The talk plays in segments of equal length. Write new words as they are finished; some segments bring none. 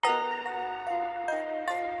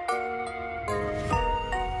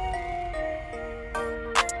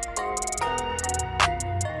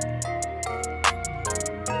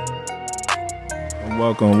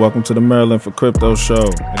Welcome to the Maryland for Crypto show.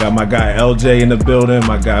 I got my guy LJ in the building,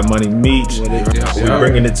 my guy Money Meech. We're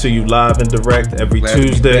bringing it to you live and direct every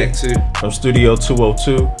Tuesday from Studio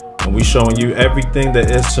 202, and we showing you everything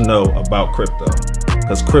there is to know about crypto,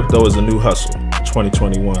 because crypto is a new hustle,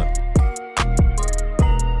 2021.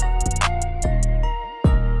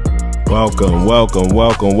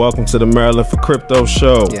 Welcome to the Maryland for Crypto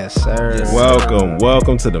show. Yes, sir.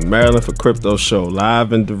 Welcome to the Maryland for Crypto show,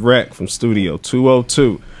 live and direct from Studio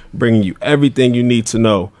 202, bringing you everything you need to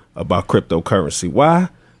know about cryptocurrency. Why?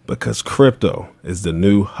 Because crypto is the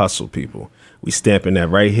new hustle, people. We stamping that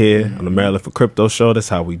right here on the Maryland for Crypto show. That's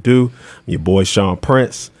how we do. Your boy Sean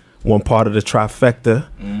Prince, one part of the trifecta,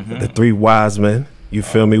 the three wise men. You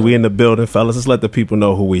feel me? We in the building, fellas. Let's let the people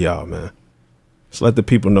know who we are, man. Just let the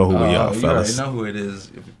people know who we are, fellas. You already know who it is.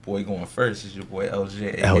 If your boy going first is your boy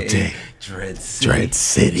LJ. LJ. Dread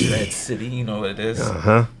City. Dread City. You know what it is.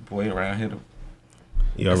 Boy around here.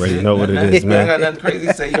 You already know what it is, man. I got nothing crazy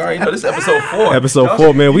to say. You already know this episode 4. Episode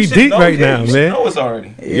 4, man. We deep right now, man. You know it's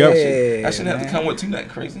already. Yep. I shouldn't have to come with too nothing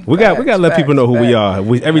crazy. We got to let people know who we are.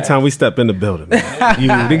 Every time we step in the building,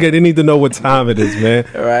 man. They need to know what time it is, man.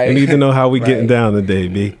 Right. They need to know how we getting down today,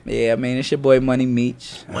 B. Yeah, I mean, it's your boy Money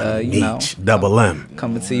Meech. Double M.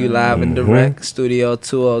 Coming to you live and direct, Studio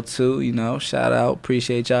 202. You know, shout out.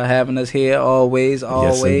 Appreciate y'all having us here always,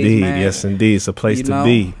 man. Yes, indeed. It's a place to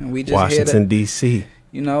be. Washington, D.C.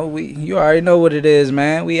 You know, you already know what it is,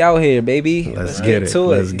 man. We out here, baby. Let's get it.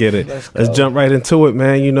 Let's jump right into it,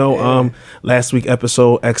 man. You know, last week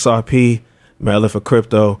episode XRP, Maryland for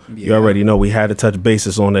Crypto. You already know we had to touch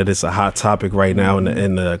bases on it. It's a hot topic right now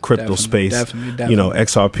in the crypto space. Definitely. You know,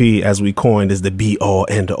 XRP, as we coined, is the be all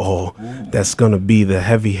end all. That's gonna be the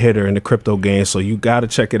heavy hitter in the crypto game. So you gotta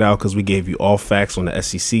check it out, because we gave you all facts on the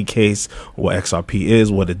SEC case, what XRP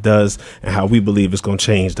is, what it does, and how we believe it's gonna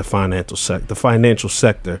change the financial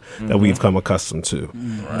sector that we've come accustomed to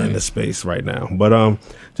in the space right now. But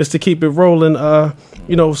just to keep it rolling,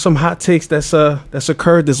 you know, some hot takes that's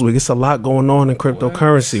occurred this week. It's a lot going on in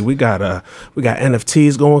cryptocurrency. We got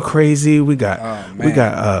NFTs going crazy. We got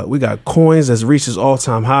coins that's reached its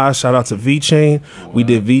all-time high. Shout out to VeChain. We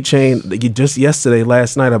did VeChain just yesterday,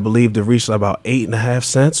 last night, I believe, to reach about 8.5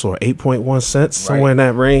 cents or 8.1 cents, somewhere in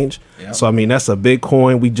that range. Yep. So I mean, that's a big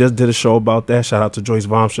coin. We just did a show about that. Shout out to Joyce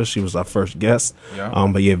Vomsha. She was our first guest.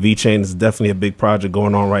 But yeah, VeChain is definitely a big project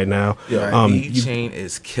going on right now. VeChain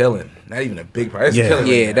is killing. Not even a big project. It's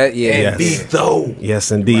killing. And VeTho.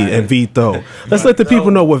 Yes, indeed. And VeTho. Let's let the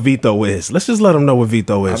people know what VeTho is. Let's just let them know what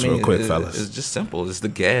VeTho is real quick, fellas. It's just simple. It's the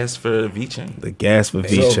gas for VeChain. The gas for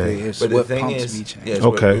VeChain. But the thing is,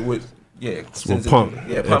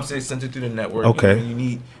 pumps it sent it through the network. Okay. You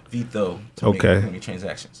need VeTho to make your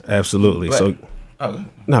transactions. Absolutely. Go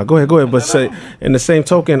ahead. But say, in the same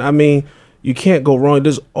token, I mean, you can't go wrong.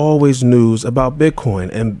 There's always news about Bitcoin.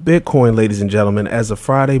 And Bitcoin, ladies and gentlemen, as of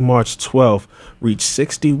Friday, March 12th, reached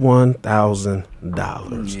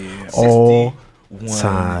 $61,000.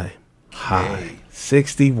 All-time high.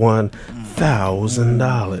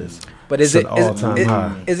 $61,000. But is it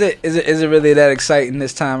really that exciting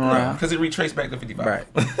this time around? Because it retraced back to 55. Right.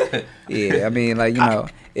 Yeah, I mean, like, you know.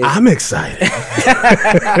 I'm excited.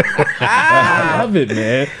 I love it,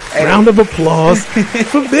 man. Round of applause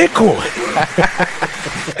for Bitcoin.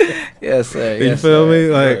 Yes, sir. You feel me?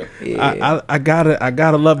 Like, I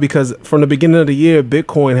gotta love, because from the beginning of the year,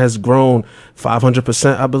 Bitcoin has grown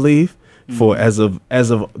 500%, I believe. For as of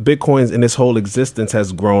Bitcoin's in its whole existence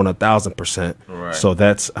has grown 1,000%. Right. So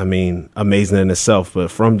that's, I mean, amazing in itself.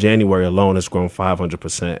 But from January alone, it's grown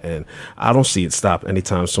 500%, and I don't see it stop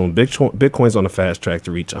anytime soon. Bitcoin's on a fast track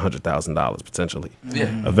to reach $100,000 potentially.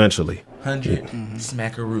 Eventually. 100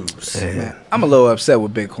 smackaroos. I'm a little upset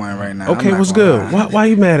with Bitcoin right now. Okay, what's good? Why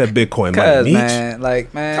you mad at Bitcoin, man?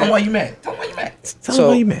 Tell me why you mad. Tell me why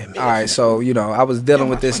you mad. All right, so you know, I was dealing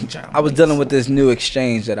with this new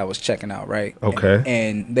exchange that I was checking out, right? Okay.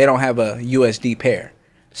 And they don't have a USD pair,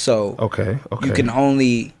 so you can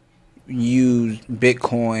only use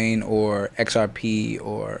Bitcoin or XRP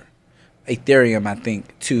or Ethereum, I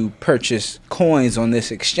think, to purchase coins on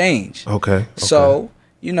this exchange. Okay. So,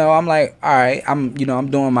 you know, I'm like, all right, I'm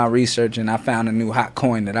doing my research, and I found a new hot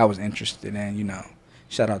coin that I was interested in. You know,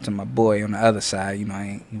 shout out to my boy on the other side. You know, I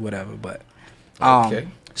ain't whatever, but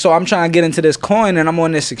so I'm trying to get into this coin, and I'm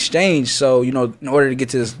on this exchange. So, you know, in order to get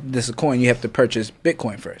to this coin, you have to purchase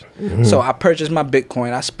Bitcoin first. So I purchased my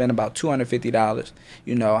Bitcoin. I spent about $250.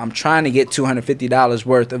 You know, I'm trying to get $250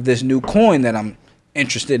 worth of this new coin that I'm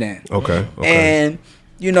interested in. Okay. And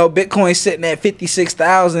you know, Bitcoin sitting at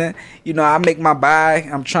 56,000. You know, I make my buy.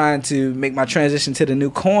 I'm trying to make my transition to the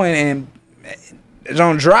new coin, and It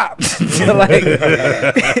don't drop to like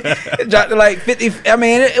it dropped to like 50. I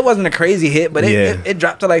mean, it wasn't a crazy hit, but it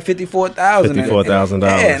dropped to like $54,000. $54,000.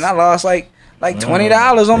 Yeah, and I lost like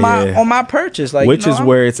 $20 on my purchase, like, which is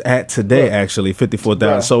where it's at today. Look, actually,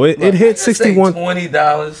 $54,000. So it hit $61.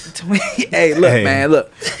 $20. Hey, look, man,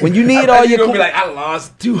 look. When you need all your, gonna be like, I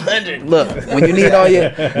lost $200. Look, when you need all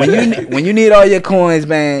your, when you need all your coins,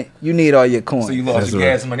 man, you need all your coins. So you lost your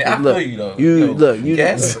gas money. I feel you though. You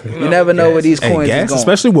never know where these coins are going.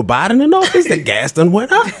 Especially with Biden in office, the gas done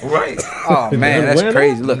went up. Right. Oh man, that's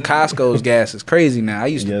crazy. Look, Costco's gas is crazy now. I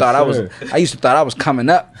used to thought I was coming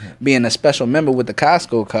up being a special member with the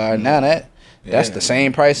Costco card. Now that's the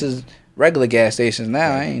same price as regular gas stations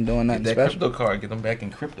now. I ain't doing nothing special. That crypto card, get them back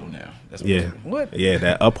in crypto now. That's what? Yeah,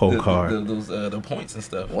 that uphold card. The points and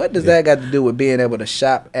stuff. What does that got to do with being able to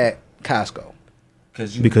shop at Costco?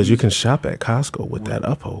 Because you can shop at Costco with that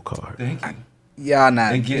uphold card. Thank you.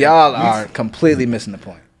 Y'all are completely missing the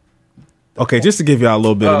point. Okay, just to give y'all a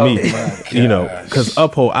little bit of me, because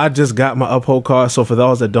Uphold, I just got my Uphold card. So for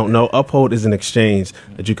those that don't know, Uphold is an exchange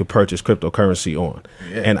that you could purchase cryptocurrency on.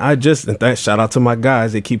 Yeah. And shout out to my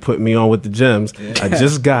guys, they keep putting me on with the gems. Yeah. I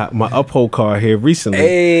just got my Uphold card here recently.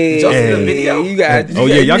 Hey, video?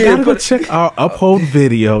 Y'all gotta go check our Uphold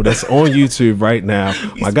video that's on YouTube right now.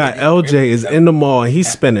 My guy LJ is in the mall and he's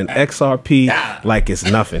spending XRP like it's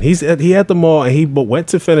nothing. He at the mall and he went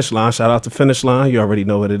to Finish Line. Shout out to Finish Line. You already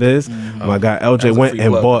know what it is. Mm-hmm. My guy LJ went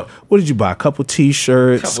and bought. What did you buy? A couple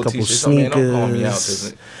T-shirts, a couple sneakers. Don't call me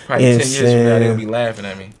out. Probably 10 years from now, they'll be laughing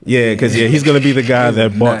at me. Yeah, because he's gonna be the guy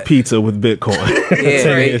that bought pizza with Bitcoin.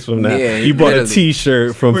 10 years from now, he bought a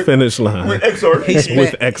T-shirt from Finish Line with XRP.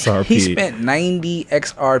 With XRP, he spent 90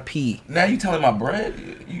 XRP. Now you telling my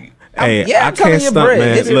bread? I'm telling you,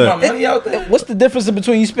 bread. Look, what's the difference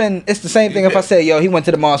between you spend? It's the same thing if I say, yo, he went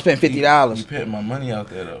to the mall and spent $50. You putting my money out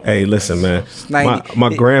there though. Hey, listen, man.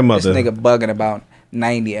 My grandmother. This nigga bugging about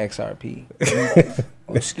 90 XRP.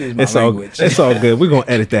 Excuse my language. It's all good. We're gonna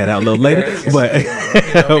edit that out a little later. But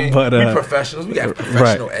we professionals. We got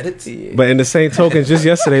professional edits. Yeah. But in the same token, just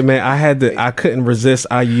yesterday, man, I couldn't resist.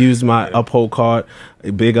 I used my Uphold card.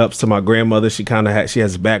 Big ups to my grandmother. She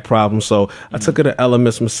has back problems, so I took her to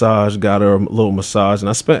Elements Massage, got her a little massage, and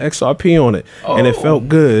I spent XRP on it, and it felt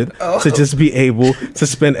good to just be able to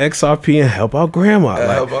spend XRP and help out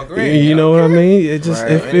grandma. You know what I mean? It just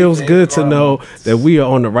it feels good to know that we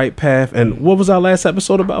are on the right path. And what was our last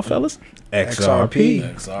episode about, fellas? XRP.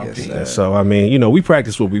 Yes, so I mean, we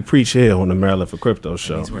practice what we preach here on the Maryland for Crypto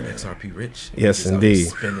show. Means we're XRP rich. Yes, indeed.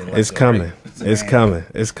 It's coming. It's coming.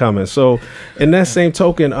 It's coming. So, in that same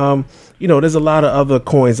token, there's a lot of other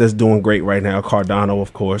coins that's doing great right now. Cardano,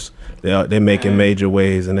 of course, they're making major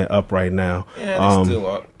waves and they're up right now. Yeah, they're still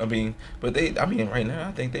up. Right now,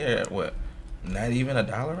 I think they're at what? Not even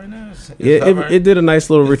 $1 right now. It did a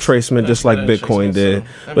nice little retracement, just like Bitcoin did.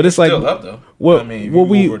 But it's like still up, though. What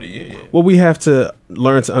we have to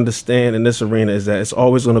learn to understand in this arena is that it's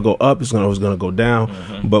always going to go up. It's always going to go down.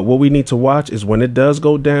 Mm-hmm. But what we need to watch is when it does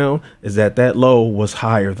go down, is that low was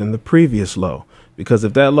higher than the previous low. Because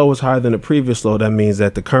if that low is higher than the previous low, that means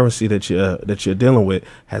that the currency that you're dealing with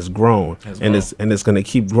has grown, and it's going to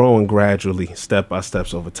keep growing gradually, step by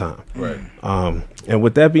steps over time. Right. And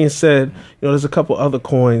with that being said, there's a couple other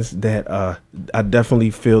coins that I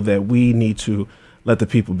definitely feel that we need to let the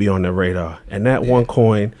people be on their radar, and that one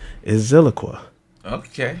coin is Zilliqua.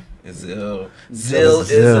 Okay. Zill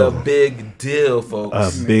is a big deal,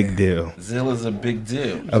 folks. A big deal. Zill is a big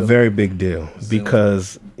deal. A very big deal.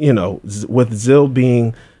 Because, with Zill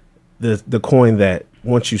being the coin that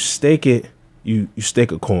once you stake it, you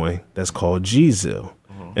stake a coin that's called GZIL.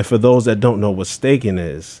 Mm-hmm. And for those that don't know what staking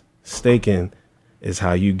is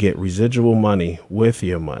how you get residual money with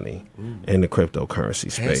your money in the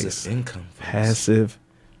cryptocurrency space. Passive income. Passive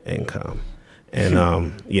income.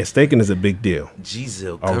 And staking is a big deal.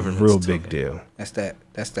 GZIL, a real big deal. That's that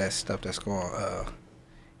stuff that's going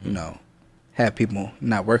have people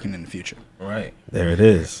not working in the future. Right. There it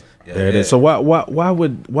is. Yeah, there it is. So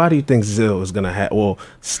why do you think ZIL is gonna have, well,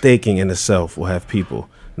 staking in itself will have people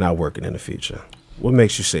not working in the future? What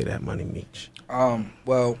makes you say that, Money Meech?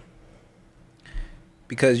 Well,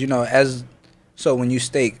 because when you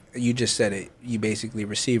stake, you just said it, you basically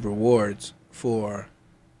receive rewards for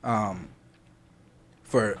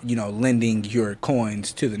lending your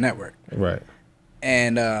coins to the network. Right.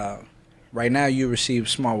 And right now you receive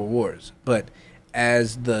small rewards, but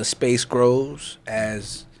as the space grows,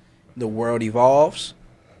 as the world evolves,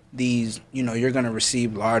 you're going to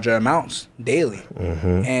receive larger amounts daily.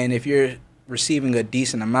 Mm-hmm. And if you're receiving a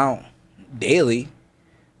decent amount daily,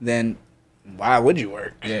 then why would you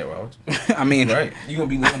work? Yeah, well, I mean, right. You gonna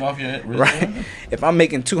be living off your right. If I'm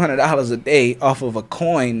making $200 a day off of a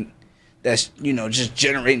coin that's, you know, just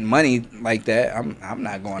generating money like that, I'm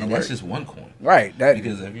not going to work. That's just one coin, right? That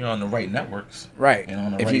because if you're on the right networks, right, and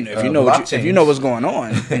on the if right, you know if you know what's going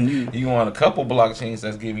on, then you on a couple blockchains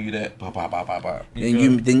that's giving you that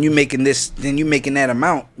then you making that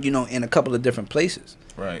amount, you know, in a couple of different places.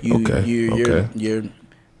 Right. You're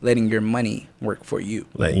letting your money work for you.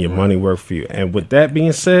 Letting your money work for you. And with that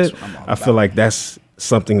being said, I feel like that's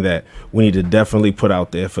something that we need to definitely put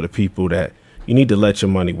out there for the people, that you need to let your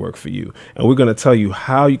money work for you. And we're going to tell you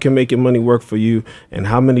how you can make your money work for you, and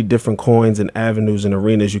how many different coins and avenues and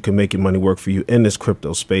arenas you can make your money work for you in this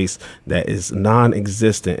crypto space that is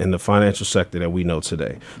non-existent in the financial sector that we know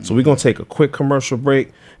today. So we're going to take a quick commercial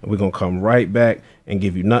break, and we're going to come right back and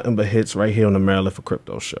give you nothing but hits right here on the Maryland for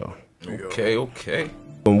Crypto Show. Okay.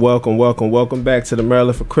 And welcome back to the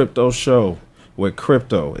Maryland for Crypto Show, where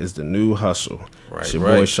crypto is the new hustle. Right, it's your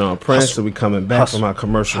boy Sean Prince, so we coming back from our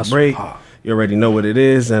commercial break. You already know what it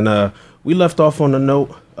is, and we left off on the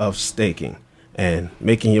note of staking and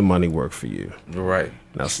making your money work for you. Right.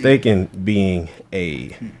 Now, staking being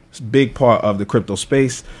a big part of the crypto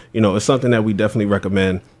space, you know, it's something that we definitely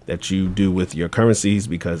recommend that you do with your currencies,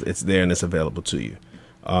 because it's there and it's available to you.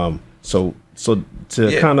 So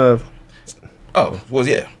kind of. Oh, well,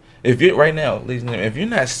 yeah. If you're right now, ladies and gentlemen, if you're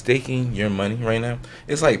not staking your money right now,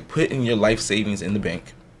 it's like putting your life savings in the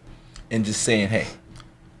bank and just saying, "Hey,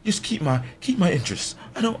 just keep my interest.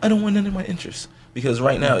 I don't want none of my interest." Because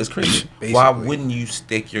right now it's crazy. Basically. Why wouldn't you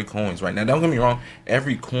stake your coins right now? Don't get me wrong.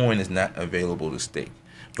 Every coin is not available to stake.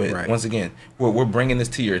 But once again, we're bringing this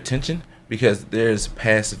to your attention because there's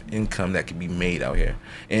passive income that can be made out here.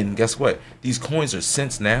 And guess what? These coins are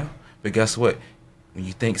cents now. But guess what? When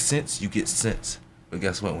you think cents, you get cents. But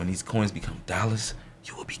guess what? When these coins become dollars,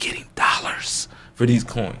 you will be getting dollars for these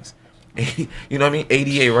coins. You know what I mean?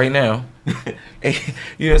 ADA right now. You know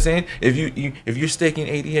what I'm saying? If you're staking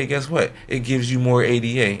ADA, guess what? It gives you more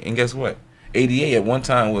ADA. And guess what? ADA at one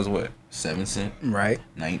time was what? 7 cents. Right.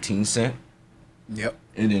 19 cents. Yep.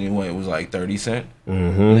 And then it was like 30 cents.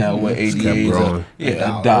 Mm-hmm. Now what ADA is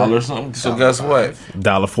a dollar or something. So guess what?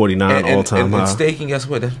 $1.49 all time high. And staking, guess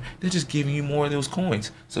what? They're just giving you more of those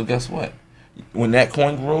coins. So guess what? When that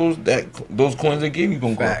coin grows, those coins they give you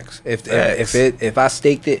gonna grow. If I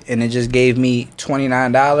staked it and it just gave me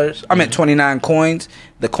 $29, I meant 29 coins.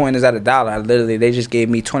 The coin is at $1. They just gave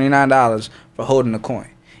me $29 for holding the coin,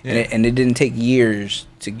 and it didn't take years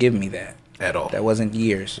to give me that. At all. That wasn't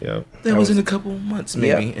years. Yeah. That was in a couple of months,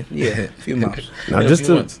 maybe. Yeah, a few months. Now, just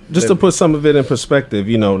to put some of it in perspective,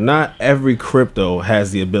 you know, not every crypto has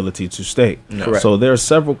the ability to stake. No. So there are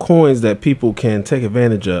several coins that people can take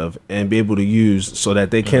advantage of and be able to use so that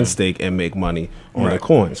they can stake and make money on their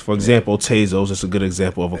coins. For example, Tezos is a good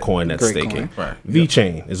example of a coin that's staking. Right.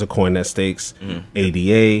 VeChain is a coin that stakes.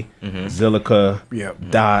 ADA, Zilliqa,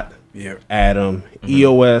 DOT, Atom,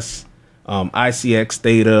 EOS, ICX,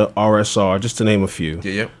 Theta, RSR, just to name a few.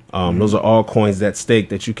 Those are all coins that stake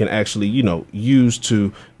that you can actually, you know, use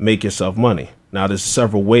to make yourself money. Now, there's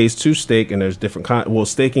several ways to stake, and there's different kinds. Well,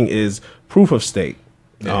 staking is proof of stake.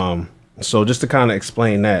 So just to kind of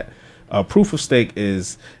explain that, proof of stake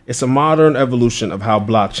it's a modern evolution of how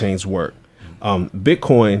blockchains work.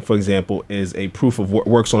 Bitcoin, for example, is a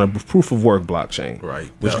works on a proof of work blockchain, right?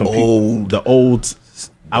 Which the old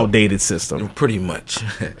outdated system. Pretty much.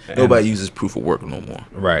 Nobody uses proof of work no more.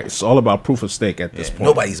 Right. It's all about proof of stake at this point.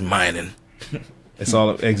 Nobody's mining. It's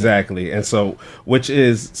all exactly. And so, which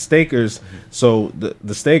is stakers. So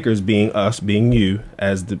the stakers being us, being you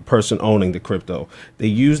as the person owning the crypto, they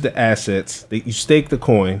use the assets. You stake the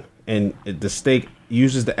coin, and the stake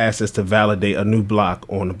uses the assets to validate a new block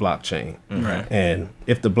on the blockchain. Right. And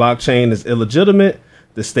if the blockchain is illegitimate,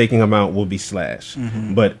 the staking amount will be slashed.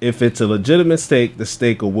 But if it's a legitimate stake, the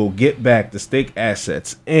staker will get back the stake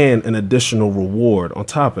assets and an additional reward on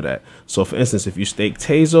top of that. So, for instance, if you stake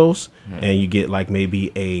Tezos and you get like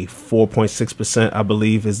maybe a 4.6%, I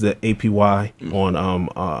believe is the APY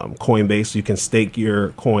on Coinbase, you can stake your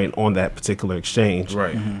coin on that particular exchange.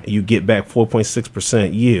 Right. And you get back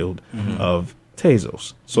 4.6% yield of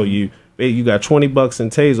Tezos. So you got $20 in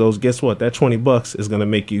Tezos. Guess what? That $20 is going to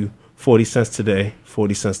make you 40 cents today,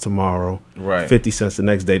 40 cents tomorrow, right? 50 cents the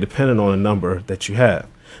next day, depending on the number that you have,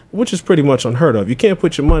 which is pretty much unheard of. You can't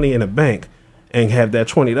put your money in a bank and have that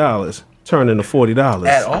 $20 turn into $40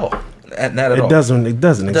 at all. Not at all. It doesn't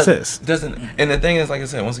exist. Doesn't. And the thing is, like I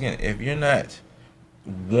said, once again, if you're not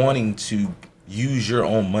wanting to use your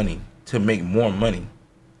own money to make more money,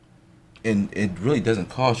 and it really doesn't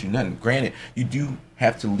cost you nothing. Granted, you do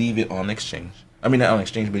have to leave it on exchange. I mean, not on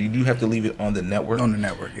exchange, but you do have to leave it on the network. On the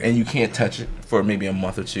network, yeah. And you can't touch it for maybe a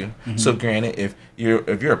month or two. Mm-hmm. So granted, if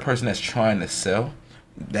you're a person that's trying to sell,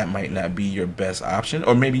 that might not be your best option.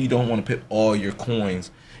 Or maybe you don't want to put all your coins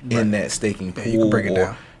in that staking pool. Yeah, you can break it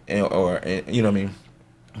down. Or you know what I mean?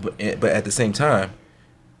 But at the same time,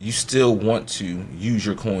 you still want to use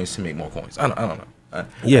your coins to make more coins. I don't know.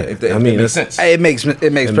 If that makes sense. It makes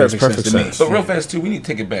perfect sense to me. So real fast too, we need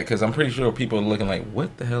to take it back because I'm pretty sure people are looking like,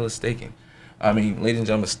 what the hell is staking? I mean, ladies and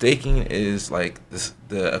gentlemen, staking is like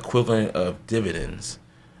the equivalent of dividends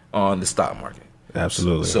on the stock market.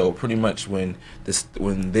 Absolutely. So pretty much when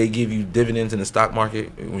they give you dividends in the stock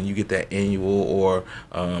market, when you get that annual or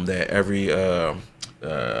that every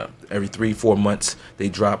 3-4 months they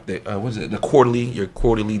drop the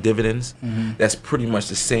quarterly dividends. Mm-hmm. That's pretty much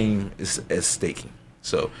the same as staking.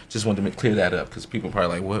 So just wanted to clear that up because people are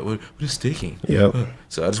probably like, what is staking? Yep.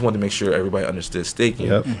 So I just wanted to make sure everybody understood staking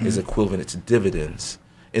is equivalent to dividends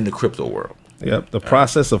in the crypto world. Yep. The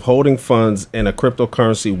process of holding funds in a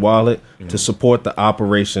cryptocurrency wallet to support the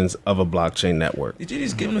operations of a blockchain network. Did you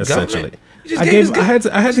just give them the government? I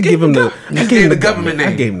had to give him the government name.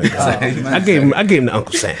 I gave him the government. I gave him the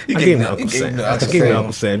Uncle Sam. I gave him the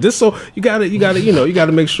Uncle Sam. Just so you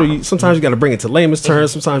gotta make sure sometimes you gotta bring it to layman's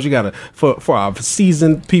terms. Sometimes you gotta for our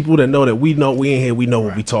seasoned people that know that we in here, we know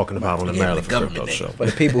what we talking about on the Maryland for Crypto Show. For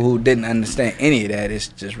the people who didn't understand any of that, it's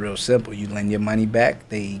just real simple. You lend your money back,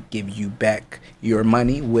 they give you back your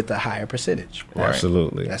money with a higher percentage. Right.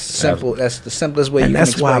 Absolutely. That's simple. That's the simplest way. And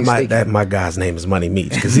that's why my guy's name is Money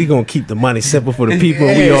Meats, because he's gonna keep the money simple for the people,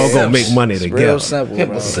 and we all gonna make money together. Real simple, bro.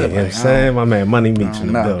 You know what I'm saying? My man Money Meats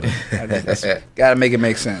in the building. Gotta make it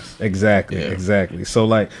make sense. Exactly. So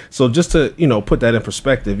just to put that in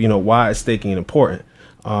perspective, why is staking important?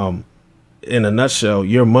 In a nutshell,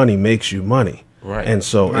 your money makes you money, right? And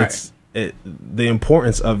so the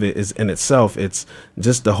importance of it is in itself. It's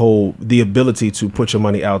just the ability to put your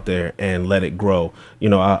money out there and let it grow.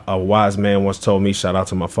 A wise man once told me, shout out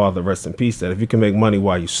to my father, rest in peace, that if you can make money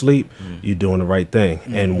while you sleep, you're doing the right thing.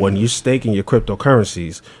 Mm-hmm. And when you're staking your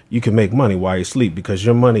cryptocurrencies, you can make money while you sleep because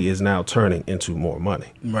your money is now turning into more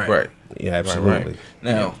money. Right. Yeah, absolutely. Right.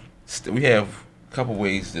 Now, we have a couple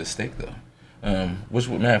ways to stake though. Which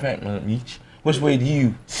way do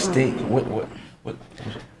you stake? What?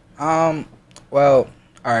 Well,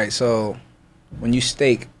 all right. So when you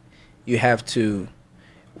stake, you have to.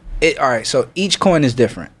 All right. So each coin is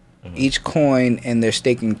different. Mm-hmm. Each coin and their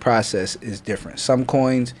staking process is different. Some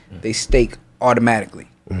coins they stake automatically.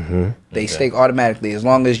 Mm-hmm. They stake automatically as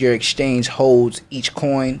long as your exchange holds each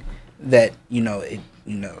coin that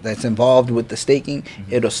that's involved with the staking.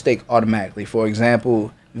 Mm-hmm. It'll stake automatically. For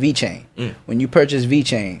example, VeChain. When you purchase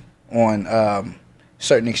VeChain on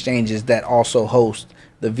certain exchanges that also host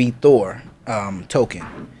the Ep4 token.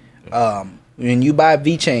 When you buy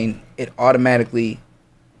VeChain, it automatically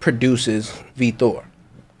produces Ep4,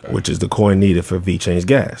 which is the coin needed for VeChain's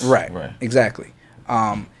gas. Right. Exactly.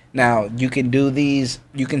 Now you can do these.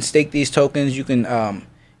 You can stake these tokens. You can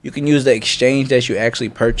use the exchange that you actually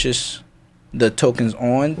purchase the tokens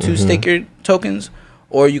on to stake your tokens,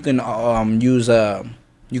 or you can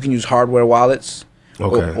use hardware wallets,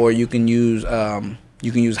 or you can use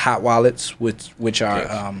hot wallets, which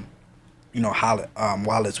are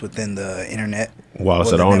wallets within the internet.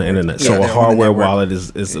 Wallets that are on the internet. Yeah, so a hardware wallet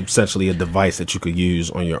is essentially a device that you could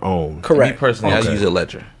use on your own. Correct. Me personally, I use a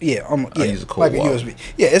Ledger. I use a cold wallet. USB.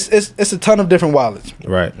 Yeah, it's a ton of different wallets.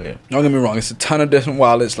 Right. Yeah. Don't get me wrong. It's a ton of different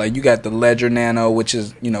wallets. Like you got the Ledger Nano, which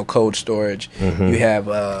is cold storage. Mm-hmm. You have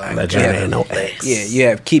Ledger Nano X. Yeah, you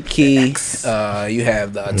have KeepKey. You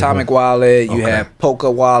have the Atomic wallet. You have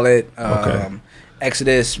Polka wallet.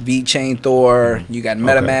 Exodus, VeChain, Thor. You got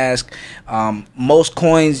MetaMask. Most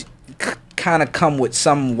coins kind of come with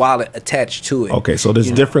some wallet attached to it. Okay, so there's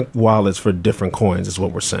different wallets for different coins, is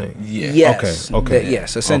what we're saying. Yeah. Yes. Okay.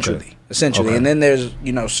 Yes, essentially. Okay. And then there's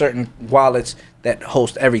certain wallets that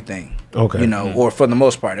host everything. Okay. Or for the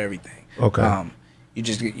most part everything. Okay. You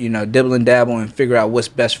just dibble and dabble and figure out what's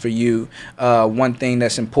best for you. One thing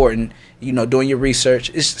that's important, doing your research.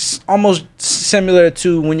 It's almost similar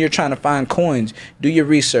to when you're trying to find coins. Do your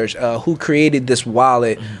research. Who created this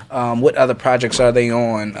wallet? What other projects are they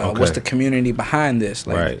on? What's the community behind this?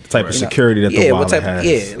 Right. The type of security that the wallet has.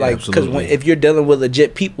 Yeah, because if you're dealing with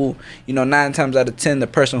legit people, 9 times out of 10, the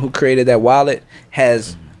person who created that wallet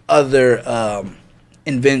has other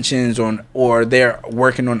inventions or they're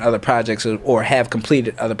working on other projects or have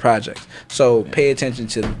completed other projects. So pay attention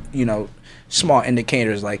to small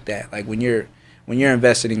indicators like that, like when you're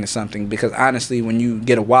investing in something, because honestly when you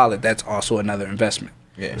get a wallet, that's also another investment.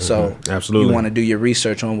 Yeah. So absolutely, you want to do your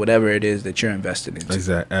research on whatever it is that you're invested in.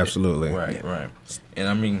 Exactly. Absolutely. Right. And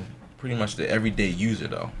I mean, pretty much the everyday user,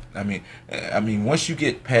 though. I mean, once you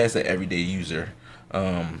get past the everyday user,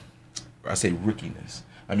 I say rookiness.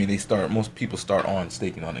 I mean, most people start on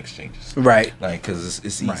staking on exchanges, right? Like, cause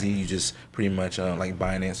it's easy. Right. You just pretty much like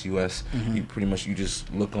Binance US. You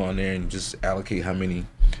just look on there and just allocate how many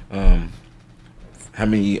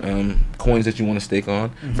coins that you want to stake on.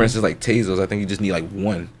 For instance, like Tezos, I think you just need like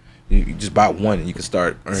one. You just buy one and you can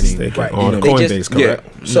start earning. Staking on Coinbase, correct?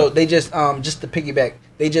 Yeah. So they just to piggyback,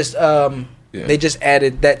 they just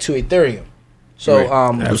added that to Ethereum. So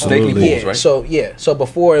absolutely. Pools, right? So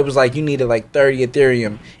before it was like you needed like 30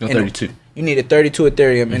 Ethereum. No, 32. You needed 32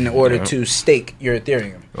 Ethereum in order to stake your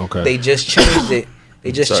Ethereum. Okay. They just changed it.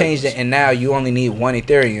 Changed it, and now you only need 1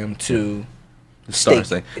 Ethereum to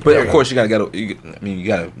stake. But of course, you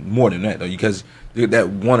got more than that though, because that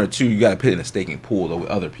 1 or 2 you got to put in a staking pool with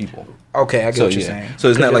other people. Okay, I get what you're saying. So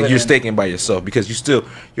it's not like you're staking by yourself, because you're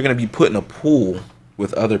gonna be put in a pool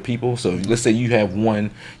with other people. So let's say you have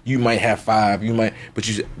 1, you might have 5, but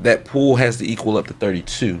that pool has to equal up to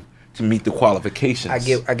 32 to meet the qualifications. I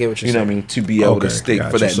get what you're saying. You know what I mean? To be able to stake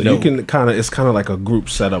for that. So node. you can it's kind of like a group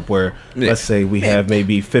setup where let's say we have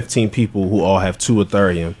maybe 15 people who all have 2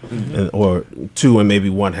 Ethereum, or 2 and maybe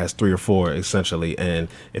 1 has 3 or 4 essentially. And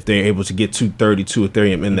if they're able to get 232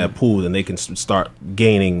 Ethereum in that pool, then they can start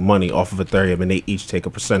gaining money off of Ethereum, and they each take a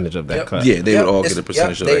percentage of that cut. Yeah, they would all get a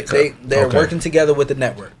percentage of that cut. They're working together with the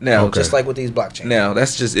network now, just like with these blockchains. Now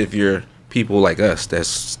that's just if you're people like us that's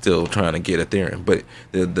still trying to get Ethereum, but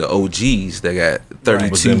the OGs that got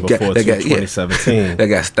 32, that got 2017, that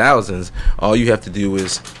got thousands. All you have to do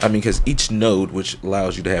is, because each node, which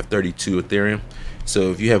allows you to have 32 Ethereum.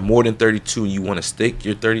 So if you have more than 32 and you want to stake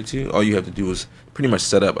your 32, all you have to do is pretty much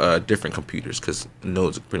set up different computers, because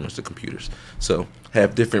nodes are pretty much the computers. So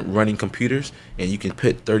have different running computers, and you can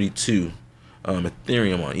put 32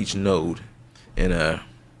 Ethereum on each node and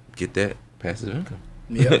get that passive income.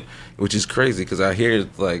 Yeah, which is crazy, because I hear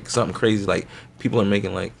like something crazy, like people are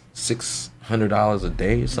making like $600 a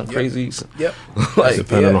day or something crazy. Yep. Like,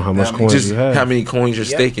 depending on how much coins you have, how many coins you're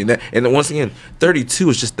staking. And once again, 32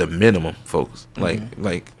 is just the minimum, folks.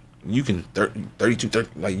 Like you can 32,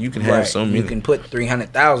 like you can have so many. You can put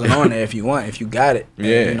 300,000 on there if you want, if you got it.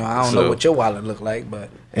 Yeah. And, I don't know what your wallet look like, but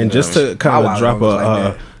just to kind of drop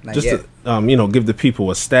to give the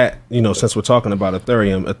people a stat, since we're talking about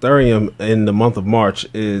Ethereum in the month of March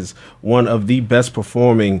is one of the best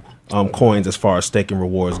performing coins as far as staking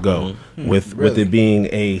rewards go, with it being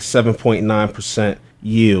a 7.9%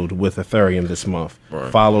 yield with Ethereum this month,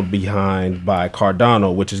 followed behind by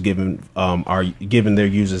Cardano, which is giving their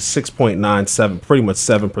users 6.97, pretty much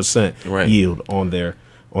 7% yield on their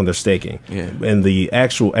staking. And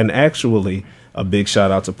actually a big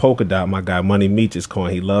shout out to Polkadot, my guy Money Meech's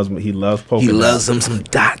coin. He loves Polkadot. He loves him some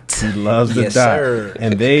dot. He loves the dot. Sir.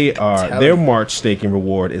 And their March staking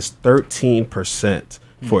reward is 13%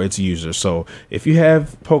 for its users. So if you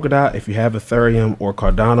have Polkadot, if you have Ethereum or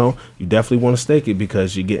Cardano, you definitely want to stake it,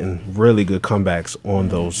 because you're getting really good comebacks on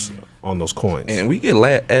those coins. And we get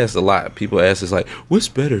asked a lot. People ask us like, "What's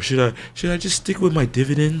better? Should I just stick with my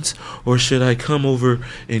dividends, or should I come over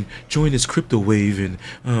and join this crypto wave?" And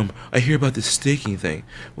I hear about this staking thing.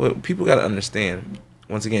 Well, people got to understand.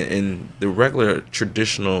 Once again, in the regular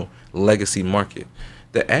traditional legacy market,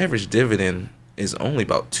 the average dividend is only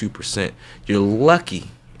about 2%. You're lucky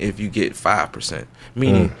if you get 5%.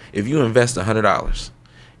 Meaning, if you invest $100,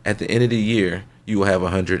 at the end of the year, you will have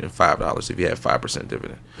 $105 if you have 5%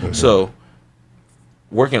 dividend. So,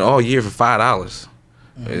 working all year for $5,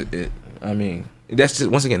 that's just,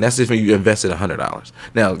 once again, that's just when you invested $100.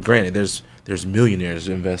 Now, granted, there's millionaires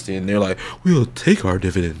investing, and they're like, we'll take our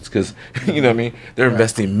dividends, because you know what I mean. They're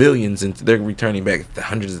investing millions, and they're returning back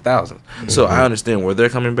hundreds of thousands. So I understand where they're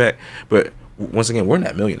coming back, but once again, we're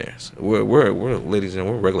not millionaires. We're ladies and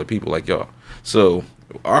we're regular people like y'all. So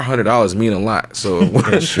our $100 mean a lot. So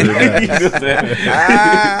once again,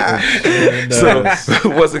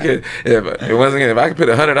 if I can put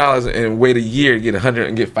 $100 and wait a year to get $100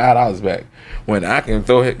 and get $5 back, when I can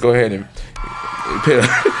go ahead and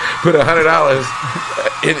put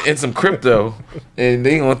 $100 in some crypto, and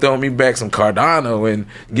they gonna throw me back some Cardano and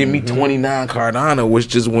give me 29 Cardano, which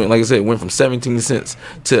just went, like I said, went from 17 cents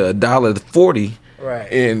to $1.40.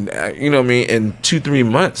 Right. And you know what I mean, in 2-3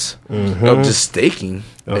 months of just staking.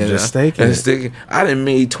 I done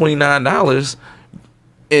made $29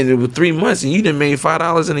 in 3 months, and you done made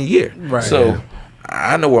 $5 in a year. Right. So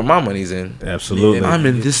I know where my money's in. Absolutely. And I'm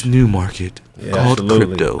in this new market called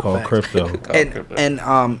crypto.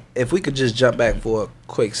 And if we could just jump back for a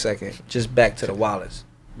quick second, just back to the wallets.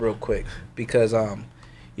 real quick because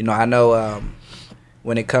you know, I know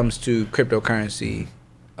when it comes to cryptocurrency,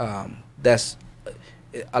 that's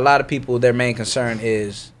a lot of people. Their main concern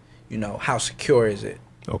is, you know, how secure is it,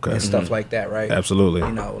 okay, and stuff like that, right? Absolutely.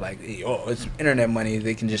 You know, like, oh, it's internet money;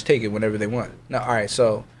 they can just take it whenever they want. No, all right,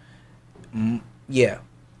 so yeah,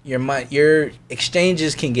 your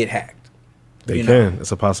exchanges can get hacked. They can.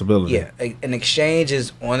 It's a possibility. Yeah, an exchange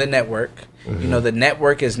is on the network. You know, the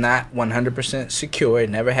network is not 100% secure. It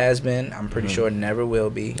never has been. I'm pretty sure it never will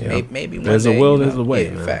be. Yeah. Maybe one there's day. a will, you know? there's a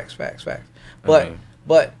way. Yeah, facts.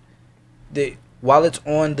 But while it's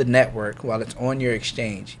on the network, while it's on your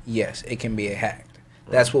exchange, yes, it can be hacked.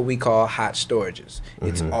 That's what we call hot storages.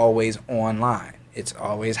 It's always online. It's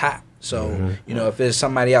always hot. So, you know, if there's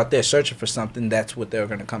somebody out there searching for something, that's what they're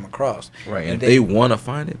going to come across. Right. And if they want to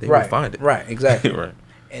find it, they will find it. Right, exactly. Right.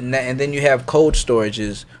 And then you have cold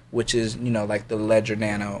storages, which is, you know, like the Ledger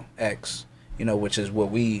Nano X, you know, which is what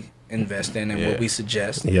we invest in and what we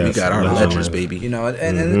suggest. Yes, we got our ledgers, baby. You know,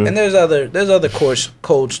 and there's other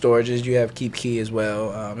cold storages. You have Keep Key as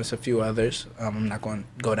well. There's a few others. I'm not going to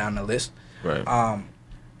go down the list. Right.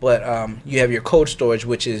 But you have your cold storage,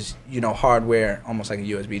 which is, you know, hardware, almost like a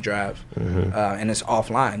USB drive, and it's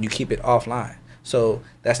offline. You keep it offline. So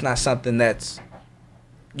that's not something that's,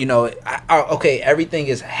 you know, okay, everything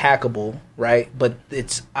is hackable, right? But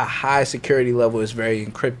it's a high security level. It's very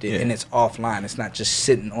encrypted, and it's offline. It's not just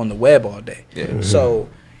sitting on the web all day. Yeah. So,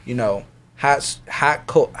 you know, hot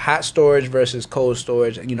storage versus cold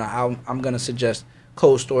storage. You know, I'm gonna suggest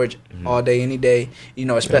cold storage all day, any day. You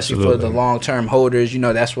know, especially for the long term holders. You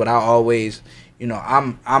know, that's what I always. You know,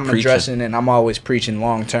 I'm addressing and I'm always preaching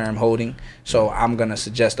long term holding. So I'm gonna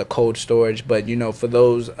suggest a cold storage. But you know, for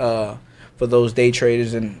those day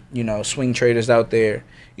traders and, you know, swing traders out there,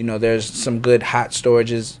 you know, there's some good hot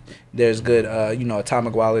storages. There's good, you know,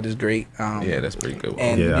 Atomic Wallet is great. Yeah, that's pretty good.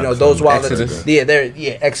 And you know, those wallets, Exodus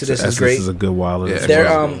is great. Is a good wallet.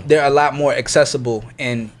 Yeah, they're a lot more accessible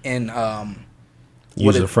and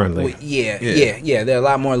user friendly. They're a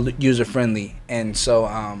lot more user friendly, and so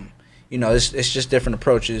you know, it's just different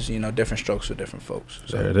approaches. You know, different strokes for different folks.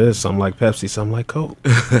 So. There it is. Some like Pepsi, some like Coke.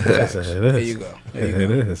 There you go.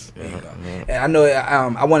 It is. There you go. And I know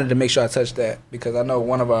I wanted to make sure I touched that because I know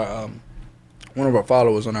one of our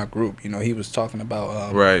followers on our group. You know, he was talking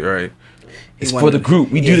about right. It's for the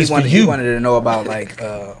group. We do this for you. He wanted to know about like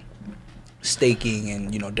staking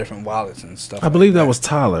and, you know, different wallets and stuff. I believe that was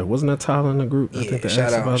Tyler. Wasn't that Tyler in the group? Yeah, I think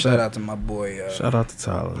shout out to my boy. Shout out to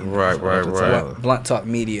Tyler. Right. Blunt Talk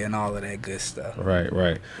Media and all of that good stuff. Right.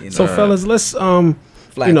 You know, so fellas, let's you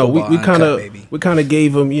know, we kind of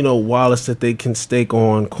gave them, you know, wallets that they can stake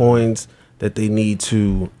on, coins that they need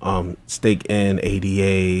to stake in,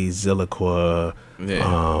 ADA, Zilliqa, or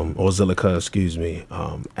Zilliqa, excuse me.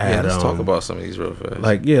 Let's talk about some of these real fast.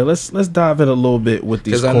 Like, let's dive in a little bit with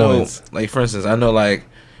these coins. Because I know, like, for instance, I know like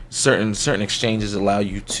certain exchanges allow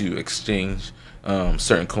you to exchange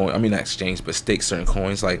certain coins. I mean, not exchange, but stake certain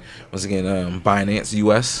coins. Like, once again, Binance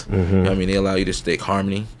US. You know what I mean, they allow you to stake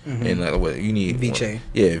Harmony and what you need VeChain.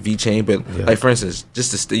 VeChain. But like, for instance,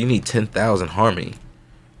 just to you need 10,000 Harmony.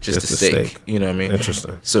 Just to stake, you know what I mean?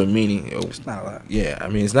 Interesting. So meaning, it's not a lot. Yeah, I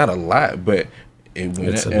mean, it's not a lot, but it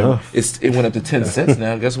went enough. It went up to 10 cents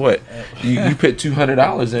now. Guess what? You put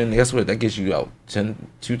 $200 in. Guess what? That gets you out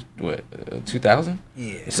 2,000?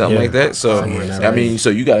 Yeah, something like that. So I mean, so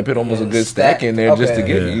you got to put almost a good stack in there just to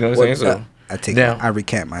get it. You know what I'm saying? So I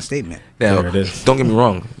recant my statement. Now, don't get me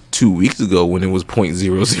wrong. 2 weeks ago when it was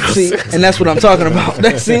 0.006. See, and that's what I'm talking about.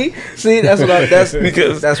 See, that's what like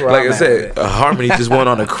I said, Harmony just went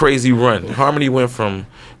on a crazy run. Harmony went from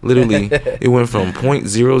literally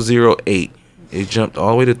 0.008. It jumped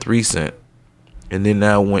all the way to 3 cents, and then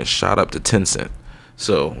now shot up to 10 cents.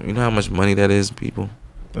 So you know how much money that is, people.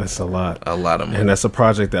 That's a lot. A lot of money. And that's a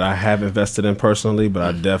project that I have invested in personally, but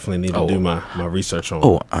I definitely need to do my research on.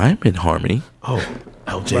 Oh, I'm in Harmony. Oh,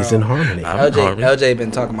 LJ's in Harmony. LJ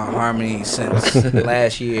been talking about Harmony since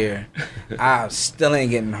last year. I still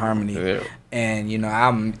ain't getting Harmony. Yeah. And you know,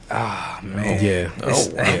 man. Yeah.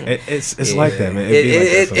 It's like that, man.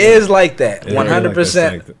 It is like that.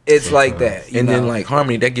 100%. It's like that. And then like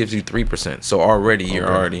Harmony, that gives you 3%. So already you're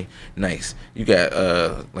already nice. You got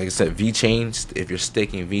like I said, VeChain. If you're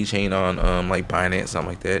staking VeChain on like Binance, something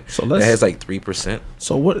like that, so that has like 3%.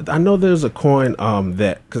 So what? I know there's a coin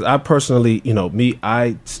that because I personally, you know,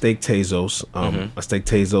 I stake Tezos. I stake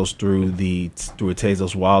Tezos through a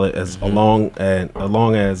Tezos wallet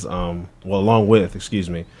along with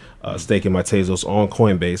staking my Tezos on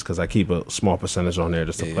Coinbase because I keep a small percentage on there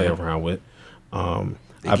just to play around with. I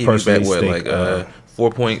personally stake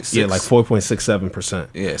 4.6. Yeah, like 4.67%.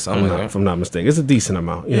 Yeah, something like that. If I'm not mistaken, it's a decent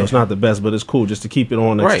amount. You know, it's not the best, but it's cool just to keep it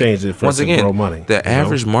on the exchange for Once again, grow money. The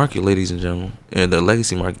average market, ladies and gentlemen, and the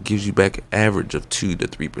legacy market gives you back an average of 2 to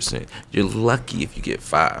 3%. You're lucky if you get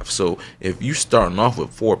 5. So if you're starting off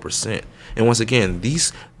with 4%, and once again,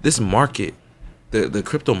 this market, the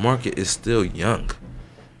crypto market is still young.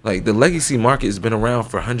 Like the legacy market has been around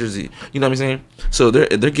for hundreds of, you know what I'm saying? So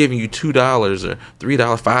they're giving you $2 or $3,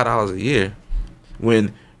 $5 a year,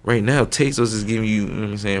 when right now Tezos is giving you, you know what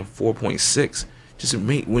I'm saying, 4.6. Just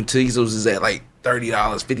when Tezos is at like $30,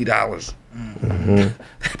 $50.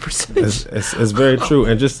 That percentage. It's very true,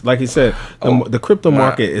 and just like he said, the crypto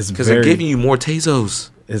market is because they're giving you more Tezos.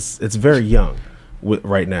 It's very young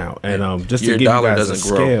right now, and just to give you guys a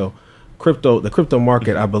scale, the crypto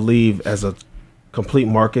market, I believe, as a complete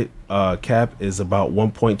market cap is about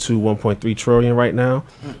 1.2, 1.3 trillion right now.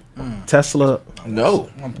 Tesla, no,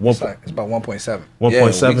 it's about 1.7.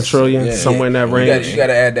 1.7 trillion, somewhere in that range. You got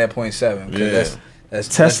to add that 0.7 because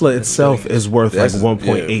that's Tesla itself is worth like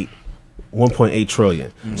 1.8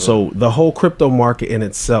 trillion. So the whole crypto market in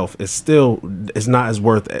itself is not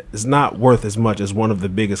worth as much as one of the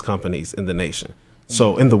biggest companies in the nation.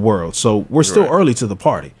 So in the world. So we're still early to the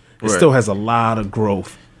party. It still has a lot of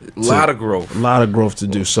growth. A lot of growth to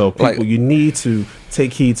do. So people, you need to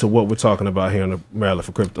take heed to what we're talking about here on the Maryland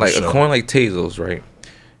for Crypto Like show. A coin like Tezos, right?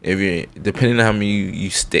 If you depending on how many you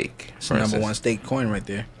stake, it's the number one stake coin right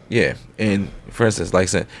there. Yeah, and for instance, like I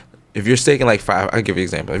said, if you're staking like I'll give you an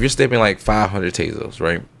example. If you're staking like 500 Tezos,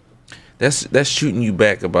 right? That's shooting you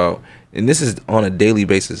back about, and this is on a daily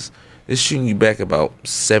basis. It's shooting you back about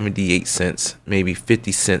 78 cents, maybe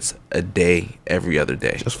 50 cents a day, every other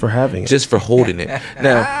day. Just for having it. Just for holding it.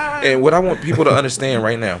 Now, and what I want people to understand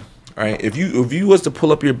right now, all right, if you was to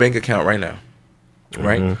pull up your bank account right now,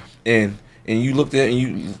 right, and you looked at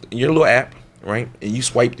your little app, right, and you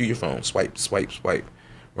swipe through your phone, swipe,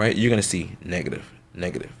 right, you're gonna see negative,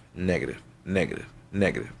 right,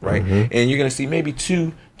 and you're gonna see maybe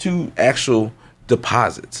two actual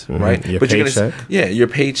deposits, right? Your but paycheck. Your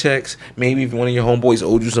paychecks. Maybe if one of your homeboys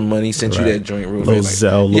owed you some money, sent you that joint real quick,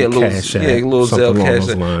 little cash app, little Zelle cash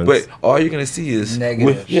app. But all you're gonna see is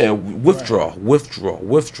negative. Withdrawal,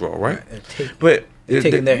 right? But they're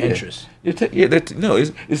taking their interest.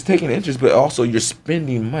 It's taking interest, but also you're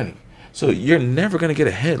spending money. So you're never gonna get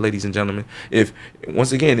ahead, ladies and gentlemen. If I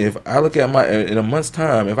look at in a month's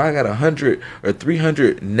time, if I got 100 or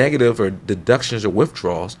 300 negative or deductions or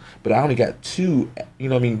withdrawals, but I only got 2,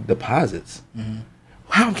 deposits,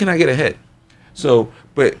 how can I get ahead? So,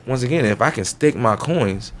 but once again, if I can stake my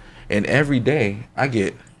coins, and every day I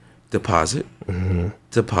get deposit. Now,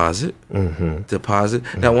 once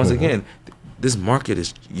again, this market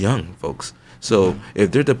is young, folks. So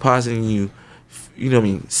if they're depositing you,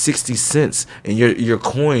 60 cents, and your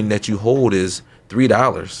coin that you hold is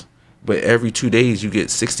 $3, but every 2 days you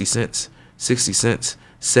get 60 cents, 70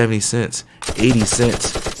 cents, 80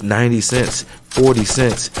 cents, 90 cents, 40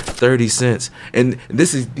 cents, 30 cents, and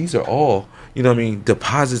these are all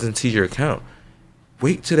deposits into your account.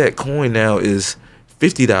 Wait till that coin now is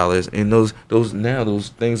 $50, and those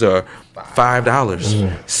things are $5,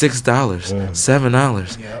 $6,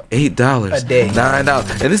 $7, $8 a day,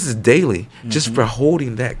 $9, and this is daily just for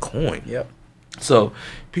holding that coin. Yep. So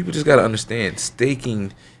people just got to understand,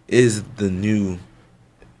 staking is the new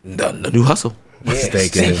hustle. Yeah.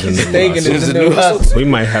 Staking is the new hustle. We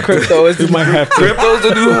might have Crypto's the new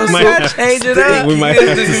hustle. Change it up. We might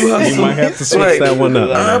have to switch that one up.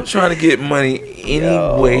 I'm trying to get money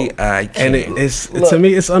any way I can. And to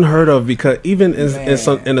me, it's unheard of, because even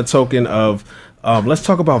in a token of, let's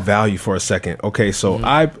talk about value for a second. Okay, so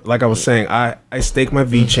like I was saying, I stake my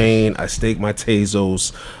VeChain, I stake my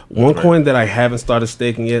Tezos. One coin that I haven't started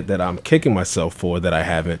staking yet, that I'm kicking myself for that I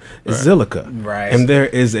haven't, is Zilliqa. Right. And there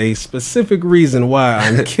is a specific reason why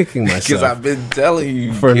I'm kicking myself. Because I've been telling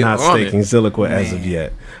you for not staking Zilliqa as of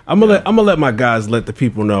yet. I'm gonna let my guys let the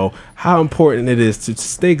people know how important it is to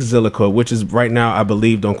stake Zilliqa, which is right now, I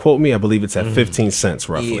believe, don't quote me, I believe it's at 15 cents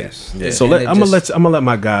roughly. Yes. Yeah. So I'm gonna let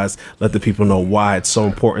my guys let the people know why it's so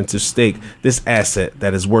important to stake this asset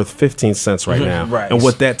that is worth 15 cents right now, and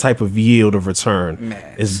what that type of yield of return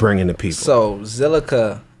is bringing to people. So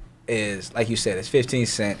Zilliqa is, like you said, it's 15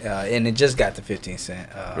 cent, and it just got to 15 cent.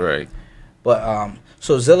 Right. But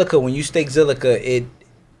so Zilliqa, when you stake Zilliqa, it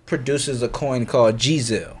produces a coin called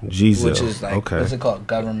GZIL, which is like, what's it called?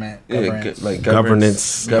 Governance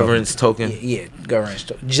token. Yeah, governance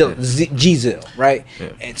token. GZIL, right? Yeah.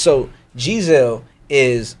 And so GZIL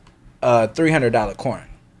is a $300 coin.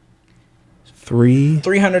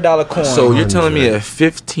 $300 coin. So you're telling me a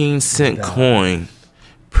 15 cent coin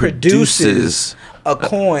produces a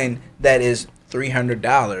coin that is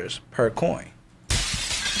 $300 per coin.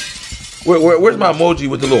 Where's my emoji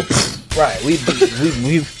with the little? Right, we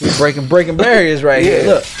breaking barriers right here.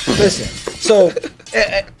 Look, listen. So,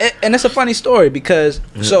 and it's a funny story because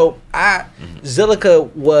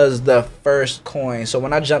Zilliqa was the first coin. So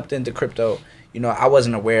when I jumped into crypto, I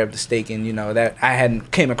wasn't aware of the staking. That I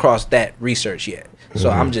hadn't came across that research yet. So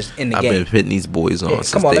I'm just in the game. I've been putting these boys on.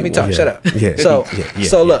 Come on, let me talk. Yeah. Shut up. Yeah.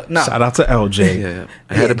 So look, no. Shout out to LJ. Yeah,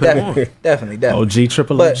 I had to put them on. Definitely. OG,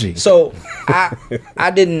 triple But, OG. so I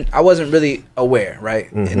wasn't really aware, right?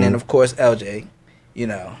 And then of course LJ,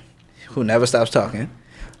 who never stops talking.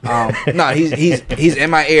 No, he's in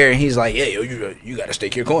my ear and he's like, yeah, yo, you got to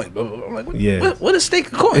stake your coins. I'm like, what is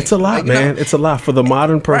staking coins? It's a lot, man. It's a lot for the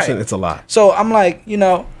modern person. Right. It's a lot. So I'm like,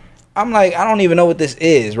 I don't even know what this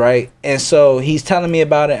is, right? And so he's telling me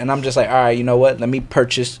about it, and I'm just like, all right, you know what? Let me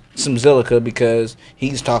purchase some Zilliqa because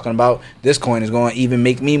he's talking about this coin is going to even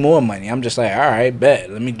make me more money. I'm just like, all right, bet,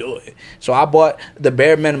 let me do it. So I bought the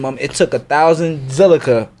bare minimum. It took 1,000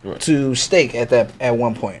 Zilliqa to stake at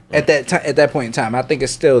one point. Right. At that point in time, I think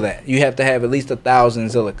it's still that you have to have at least 1,000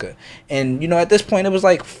 Zilliqa. And at this point, it was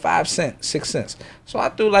like 5 cents, 6 cents. So I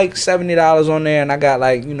threw like $70 on there, and I got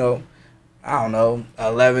like I don't know,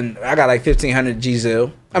 11. I got like 1,500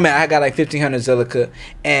 GZIL. I got like 1,500 Zilliqa,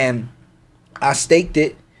 and I staked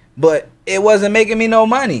it, but it wasn't making me no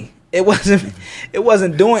money. It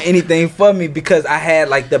wasn't doing anything for me because I had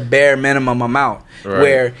like the bare minimum amount. Right.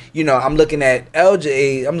 Where I'm looking at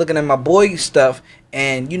LJ, I'm looking at my boy stuff,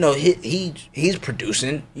 and he's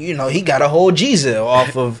producing. He got a whole GZIL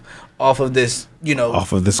off of this,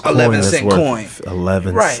 off of this 11-cent coin.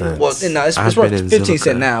 11 right. cents. Well, it's worth 15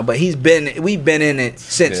 cents now, but we've been in it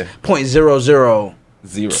since .000.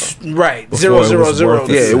 Right. Before 0.000.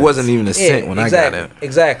 Yeah, it wasn't even a cent when I got it.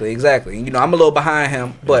 Exactly. I'm a little behind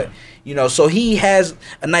him, but so he has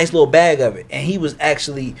a nice little bag of it, and he was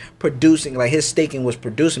actually producing, like his staking was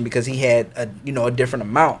producing because he had a different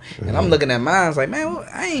amount. And I'm looking at mine, I was like, man, well,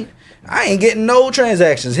 I ain't getting no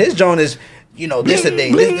transactions. His joint is this a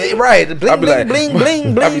day, this, right? Bling, bling, bling,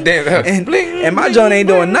 bling, bling. I be dancing, and my joint ain't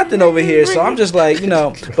doing nothing over here, so I'm just like,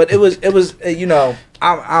 But it was,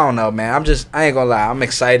 I don't know, man. I ain't gonna lie. I'm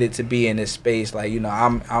excited to be in this space. Like,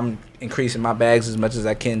 I'm increasing my bags as much as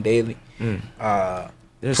I can daily.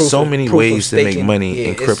 There's so many ways to make money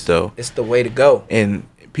in crypto. It's the way to go. And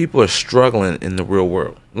people are struggling in the real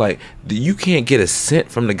world. Like, you can't get a cent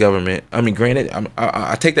from the government. I mean, granted,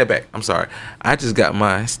 I take that back. I'm sorry. I just got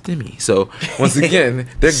my stimmy. So, once again,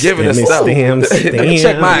 they're giving us stuff.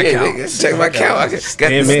 Check my account. Check my account. I got the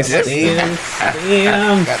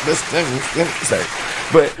stimmy. Sorry.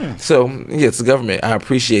 But, so, yeah, it's the government. I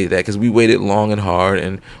appreciate that because we waited long and hard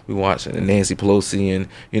and we watched Nancy Pelosi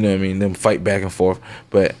and, them fight back and forth.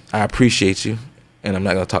 But I appreciate you. And I'm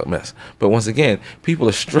not going to talk mess. But once again, people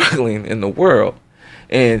are struggling in the world.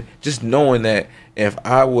 And just knowing that if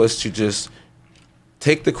I was to just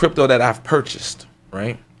take the crypto that I've purchased,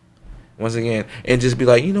 right? Once again, and just be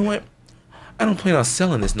like, you know what? I don't plan on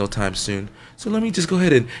selling this no time soon. So let me just go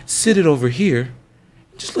ahead and sit it over here.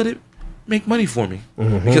 And just let it make money for me.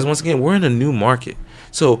 Because once again, we're in a new market.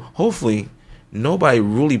 So hopefully nobody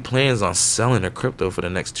really plans on selling their crypto for the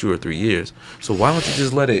next 2 or 3 years. So why don't you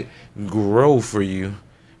just let it grow for you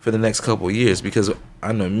for the next couple of years? Because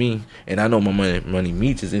I know me, and I know my money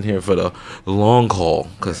Meech is in here for the long haul,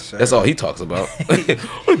 because that's all he talks about.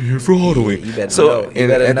 I'm here for hodling.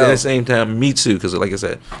 And at the same time, me too, because like I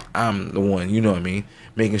said, I'm the one,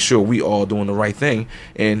 making sure we all doing the right thing,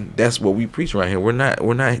 and that's what we preach right here. We're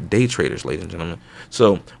not day traders, ladies and gentlemen.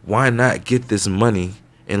 So why not get this money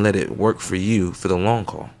and let it work for you for the long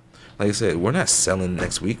haul? Like I said, we're not selling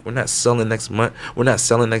next week. We're not selling next month. We're not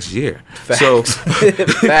selling next year. Facts. So,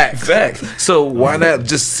 Facts. So why not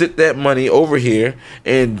just sit that money over here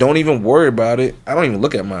and don't even worry about it? I don't even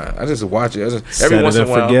look at mine. I just watch it. Every once in a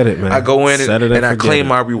while, I go in and I claim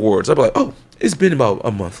my rewards. I'm like, oh, it's been about a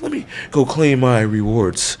month. Let me go claim my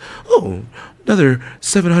rewards. Oh, another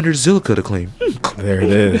 700 Zilliqa to claim. There it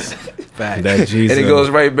is. Fact. That And it goes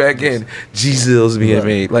right back in. GZIL's being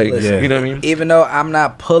made. Like, listen, you know what I mean? Even though I'm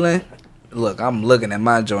not pulling, look, I'm looking at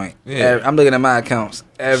my joint. Yeah. I'm looking at my accounts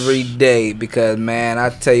every day because, man, I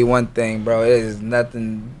tell you one thing, bro. It is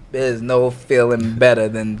nothing. There's no feeling better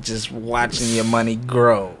than just watching your money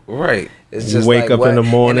grow. Right. It's just wake like, up in the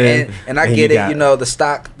morning, and I get it. The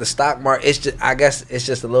stock market. It's just, I guess, it's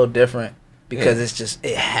just a little different because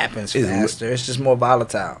it happens faster. It's just more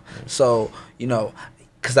volatile. So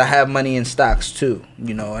because I have money in stocks too,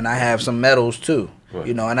 and I have some metals too. Right.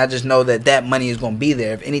 You know, and I just know that money is going to be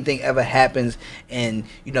there. If anything ever happens and,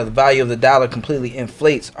 you know, the value of the dollar completely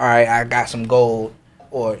inflates, all right, I got some gold.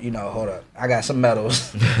 Or, you know, hold up, I got some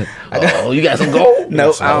metals. You got some gold? No,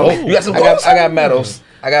 you got some gold? I got metals.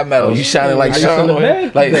 I got metals. You shining like Sean,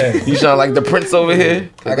 like you shine like the prince over here.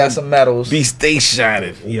 I got some metals. B, stay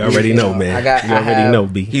shining. You already know, man. You already know,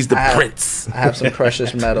 B. He's the prince. I have some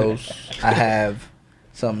precious metals. I have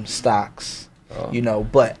some stocks. You know,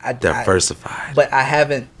 but diversified. But I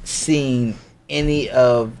haven't seen any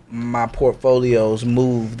of my portfolios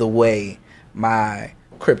move the way my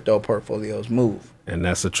crypto portfolios move. And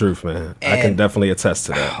that's the truth, man. And I can definitely attest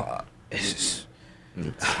to that.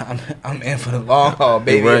 I'm in for the long haul,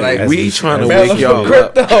 baby. Right. Like we trying to wake y'all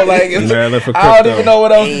crypto. up. Like I don't even know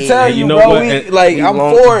what else to tell you, know bro. what? I'm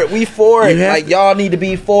for it. We for it. Like y'all need to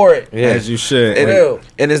be for it. Yeah. As you should.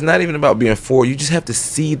 And it's not even about being for it. You just have to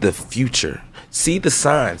see the future. See the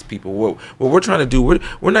signs, people. What we're trying to do,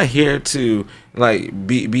 we're not here to like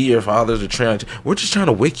be your fathers or trying to. We're just trying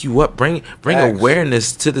to wake you up, bring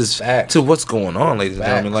awareness to this, to what's going on, ladies and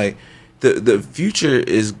gentlemen. Like the future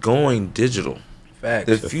is going digital. Facts.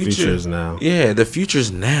 The future is now. Yeah, the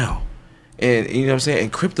future's now, and you know what I'm saying.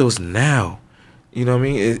 And crypto's now. You know what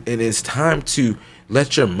I mean. And it's time to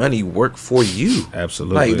let your money work for you.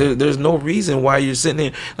 Absolutely. Like there's no reason why you're sitting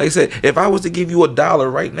there. Like I said, if I was to give you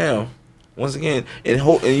 $1 right now. Once again, and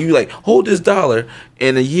you like hold this $1,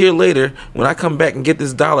 and a year later, when I come back and get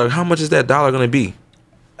this $1, how much is that $1 gonna be?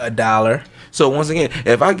 $1. So once again,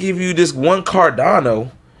 if I give you this one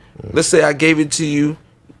Cardano, let's say I gave it to you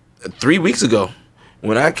 3 weeks ago,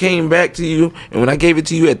 when I came back to you and when I gave it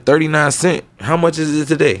to you at 39 cents, how much is it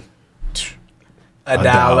today?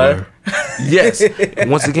 $1. Yes.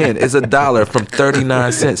 Once again, it's $1 from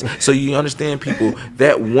 39 cents. So you understand, people,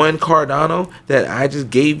 that one Cardano that I just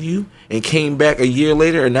gave you and came back a year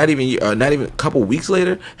later, or not even a couple weeks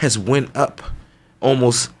later, has went up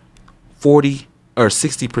almost 40 or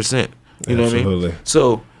 60%. You know what I mean?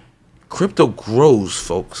 So crypto grows,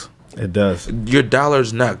 folks. It does. Your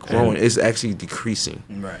dollar's not growing; it's actually decreasing.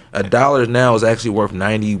 Right. $1 now is actually worth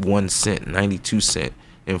 91 cents, 92 cents.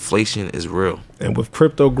 Inflation is real. And with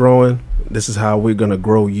crypto growing, this is how we're going to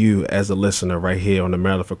grow you as a listener right here on the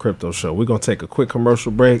Maryland for Crypto show. We're going to take a quick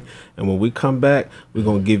commercial break, and when we come back, we're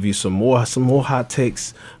going to give you some more hot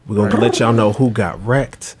takes. We're going to let y'all know who got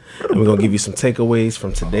wrecked, and we're going to give you some takeaways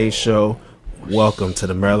from today's show. Welcome to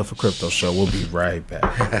the Maryland for Crypto show. We'll be right back.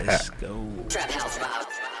 Let's go.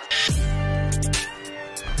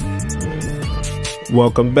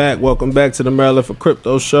 Welcome back to the Maryland for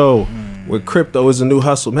Crypto show. Where crypto is a new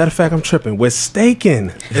hustle. Matter of fact, I'm tripping. Where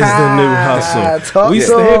staking is the new hustle. We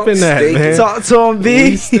stamping that, man. Talk to him,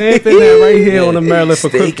 B. We stamping that right here on the Maryland for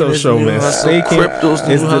Crypto show, man. Staking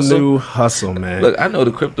is the new hustle, man. Look, I know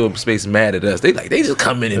the crypto space mad at us. They just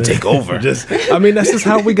come in and take over. I mean, that's just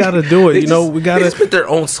how we got to do it. We got to put their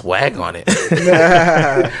own swag on it.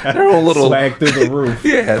 Their own little swag through the roof.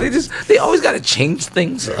 Yeah, they always got to change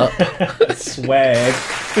things up. Swag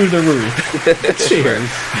through the roof.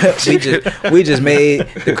 Cheers. We just made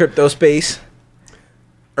the crypto space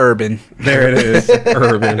urban. There it is,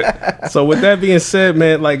 urban. So with that being said,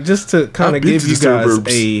 man, like just to kind of give you guys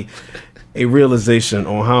a realization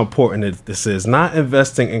on how important this is, not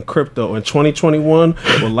investing in crypto in 2021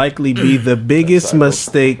 will likely be the biggest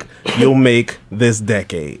mistake you'll make this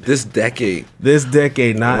decade. This decade,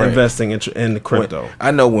 not investing in crypto.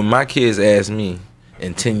 I know when my kids ask me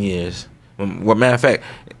in 10 years, matter of fact,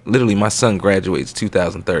 literally my son graduates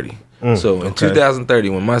 2030. So in 2030,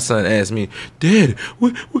 when my son asked me, "Dad,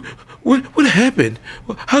 what happened?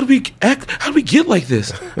 How do we act? How do we get like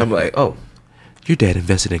this?" I'm like, "Oh, your dad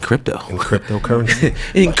invested in crypto, in cryptocurrency,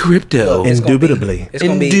 in crypto, indubitably,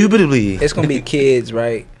 indubitably." It's gonna be kids,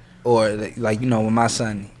 right? Or like with my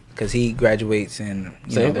son, because he graduates in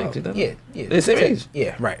same thing. Yeah, same age.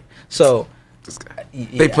 Yeah, right. So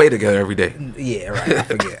they play together every day. Yeah,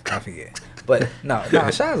 right. I forget. But no,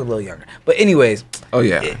 Shy's a little younger. But anyways, oh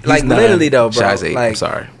yeah, like literally though, bro. Shy's 8. Like, I'm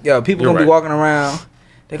sorry. Yo, people gonna be walking around.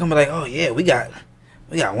 They're gonna be like, oh yeah, we got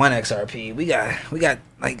 1 XRP. We got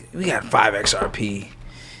 5 XRP.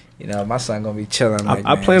 My son gonna be chilling. Like,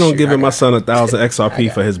 I plan on giving my son 1,000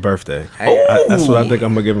 XRP for his birthday. That's what I think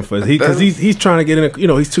I'm gonna give him for because he's trying to get in.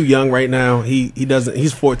 He's too young right now. He doesn't.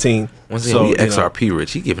 He's 14. So he XRP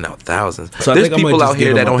rich. He giving out thousands. So there's people out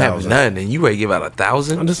here that don't have none, and you ready to give out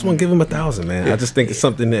 1,000? I just want to give him 1,000, man. I just think it's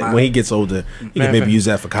something that when he gets older, he can maybe use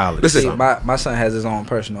that for college. Listen, my son has his own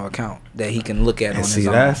personal account that he can look at on his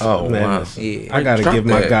own. That's wow. Yeah, I gotta give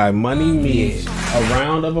my guy money means a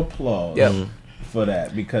round of applause. Yep. for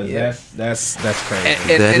that because that's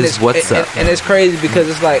crazy. And is what's up. And it's crazy because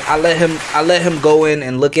it's like I let him go in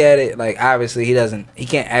and look at it. Like obviously he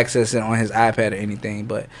can't access it on his iPad or anything,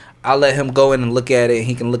 but I'll let him go in and look at it.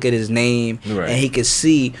 He can look at his name, and he can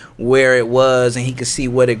see where it was, and he can see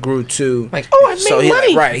what it grew to. Like, oh, I made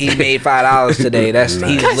money. Right, he made $5 today. That's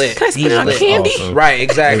he's lit. He's lit. Candy? Awesome. Right,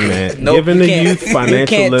 exactly. Hey, Nope, giving the youth financial you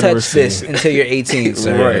can't literacy. touch this until you're 18,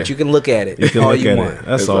 sir. Right. But you can look at it. You can all look you at want. it.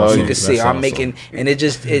 That's awesome. You can see. That's I'm awesome. making, and it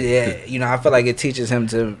just, I feel like it teaches him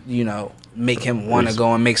to, make him want to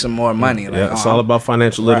go and make some more money. Like, It's all about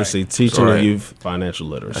financial literacy, teaching the youth financial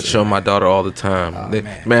I literacy. show my daughter all the time.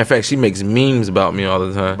 Matter of fact, she makes memes about me all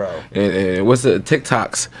the time. Bro. And what's the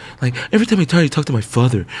TikToks? Like every time I try to talk to my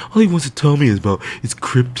father, all he wants to tell me is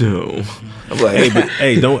crypto. I'm like,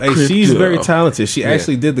 she's very talented. She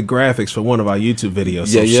actually did the graphics for one of our YouTube videos.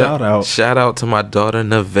 So shout out to my daughter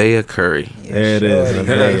Nevaeh Curry. There it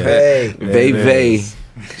is. Vay.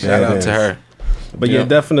 Shout out to her. But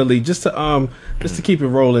definitely just to keep it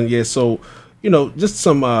rolling. Yeah, so just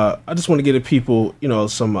some. I just want to get to people,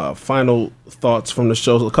 some final thoughts from the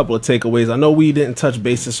show. A couple of takeaways. I know we didn't touch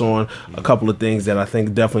basis on a couple of things that I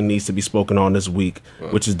think definitely needs to be spoken on this week,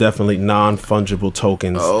 which is definitely non-fungible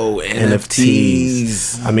tokens. Oh,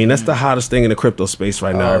 NFTs. I mean, that's the hottest thing in the crypto space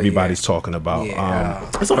right now. Everybody's talking about.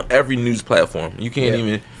 It's on every news platform. You can't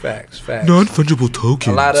even. Facts. Non-fungible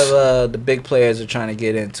tokens. A lot of the big players are trying to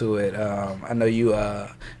get into it. I know you.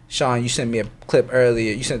 Sean, you sent me a clip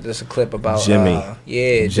earlier. You sent us a clip about Jimmy.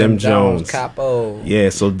 Jim Jones, Capo. Yeah,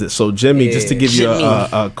 so Jimmy, just to give you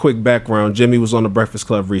a quick background, Jimmy was on the Breakfast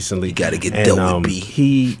Club recently. You gotta get dope with B.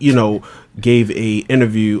 He, gave a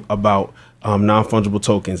interview about non-fungible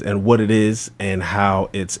tokens and what it is and how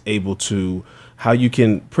it's how you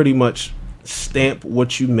can pretty much stamp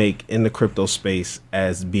what you make in the crypto space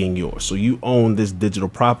as being yours. So you own this digital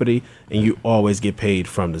property and you always get paid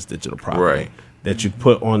from this digital property. Right. That you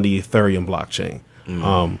put on the Ethereum blockchain.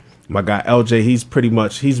 My guy LJ, he's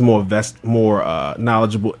more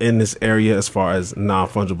knowledgeable in this area as far as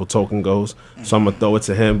non-fungible token goes. So I'm gonna throw it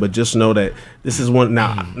to him. But just know that this is one.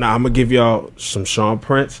 Now I'm gonna give y'all some Sean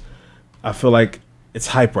Prince. I feel like it's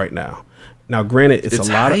hype right now. Now, granted, it's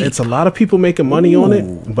a lot of people making money on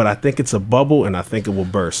it, but I think it's a bubble and I think it will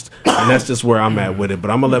burst. And that's just where I'm at with it. But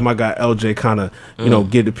I'm gonna let my guy LJ kind of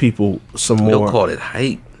give the people some more. They'll call it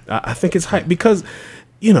hype. I think it's hype because,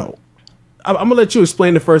 I'm gonna let you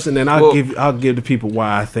explain it first, and then I'll give the people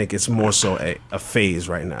why I think it's more so a phase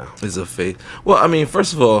right now. It's a phase. Well, I mean,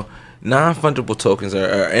 first of all, non-fungible tokens or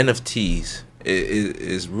NFTs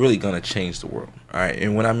is really gonna change the world. All right,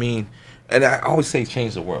 and when I mean, and I always say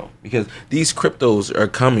change the world because these cryptos are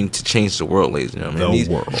coming to change the world, ladies and gentlemen.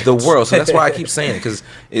 The world. So that's why I keep saying it because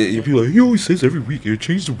people are like, he always says every week,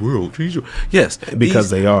 change the world, Yes, because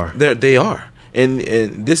they are. They are. And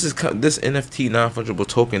this NFT non-fungible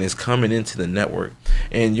token is coming into the network,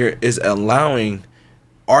 and is allowing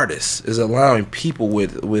artists, is allowing people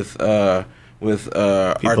with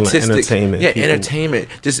artistic entertainment. Entertainment.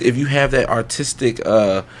 Just if you have that artistic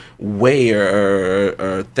way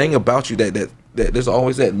or thing about you that there's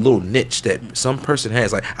always that little niche that some person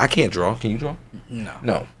has. Like I can't draw. Can you draw?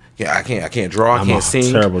 No. Yeah, I can't draw. I can't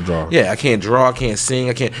sing. Terrible drawer. Yeah, I can't draw. I can't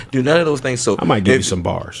sing. I can't do none of those things. So I might give you some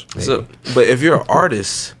bars. So, but if you're an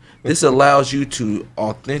artist, this allows you to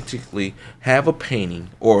authentically have a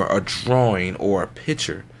painting or a drawing or a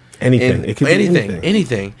picture, anything. It could be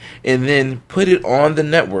anything, and then put it on the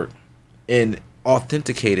network and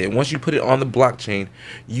authenticate it. Once you put it on the blockchain,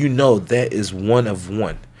 that is one of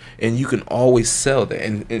one. And you can always sell that,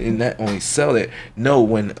 and not only sell that. No,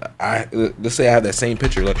 when let's say I have that same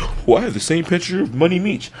picture, like, I have the same picture of Money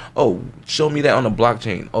Meech. Oh, show me that on the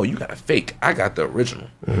blockchain. Oh, you got a fake. I got the original.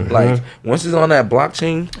 Mm-hmm. Like once it's on that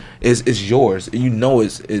blockchain, it's yours. It's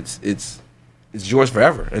yours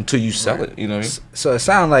forever until you sell it. You know what I mean? So it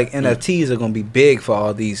sounds like NFTs are gonna be big for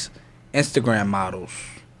all these Instagram models,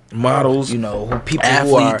 who people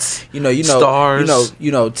athletes, who are, stars,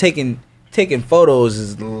 taking photos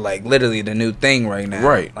is like literally the new thing right now.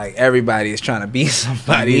 Right. Like everybody is trying to be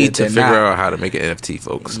somebody. You need to figure out how to make an NFT,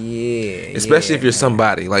 folks. Yeah. Especially if you're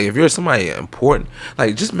somebody. Like if you're somebody important.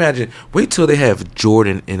 Like just imagine, wait till they have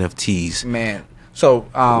Jordan NFTs. Man. So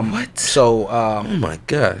what? So oh my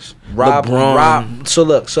gosh. Rob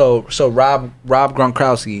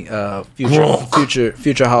Gronkowski,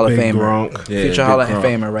 future Hall of Famer. Future Hall of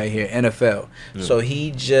Famer right here, NFL. Yeah. So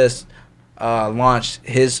he just launched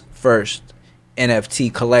his first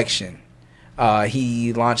NFT collection.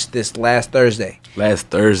 He launched this last Thursday.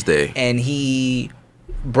 And he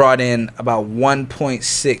brought in about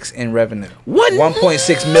 1.6 in revenue.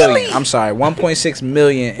 1.6 million. I'm sorry, 1.6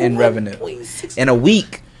 million in revenue in a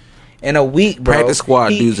week. In a week, bro. Practice squad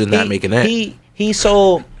dudes are not making that. He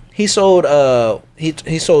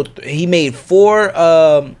made four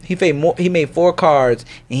cards,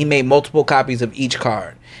 and he made multiple copies of each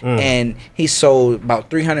card. And he sold about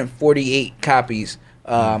 348 copies.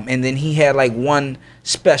 And then he had like one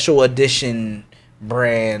special edition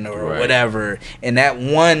brand or whatever, and that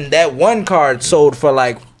one card sold for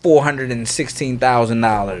like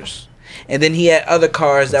 $416,000. And then he had other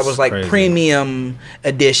cards that was like premium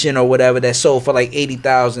edition or whatever that sold for like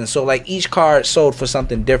 80,000. So like each card sold for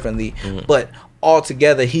something differently, but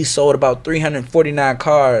altogether he sold about 349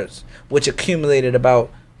 cards, which accumulated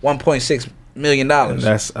about $1.6 million.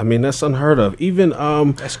 That's unheard of. Even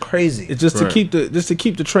that's crazy. It's just to keep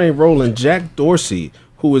the train rolling. Jack Dorsey,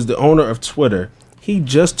 who is the owner of Twitter, he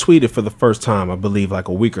just tweeted for the first time, I believe, like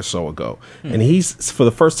a week or so ago. And he's, for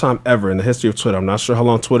the first time ever in the history of Twitter, I'm not sure how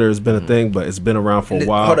long Twitter has been a thing, but it's been around for a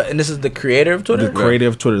while. Hold on, and this is the creator of Twitter? The creator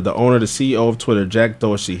of Twitter, the owner, the CEO of Twitter, Jack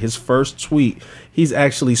Dorsey. His first tweet, he's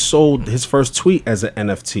actually sold his first tweet as an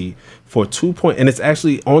NFT for and it's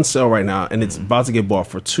actually on sale right now, and it's about to get bought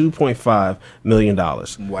for $2.5 million.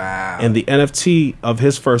 Wow. And the NFT of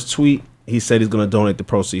his first tweet, he said he's going to donate the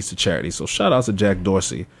proceeds to charity. So shout out to Jack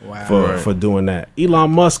Dorsey for doing that.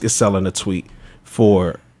 Elon Musk is selling a tweet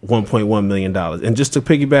for $1.1 million. And just to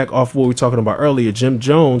piggyback off what we were talking about earlier, Jim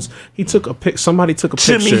Jones, somebody took a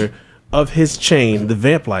picture of his chain, the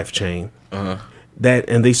Vamp Life chain,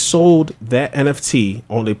 and they sold that NFT,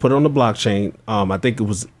 they put it on the blockchain. I think it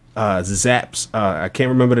was Zaps. I can't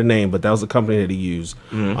remember the name, but that was the company that he used.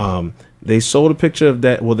 They sold a picture of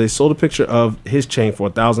that. Well, they sold a picture of his chain for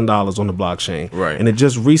 $1,000 on the blockchain, and it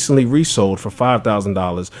just recently resold for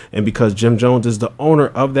 $5,000. And because Jim Jones is the owner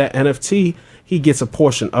of that NFT, he gets a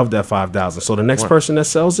portion of that $5,000. So the next person that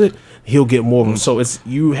sells it, he'll get more of them. So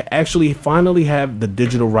you actually finally have the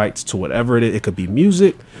digital rights to whatever it is. It could be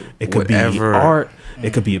music, it could be art,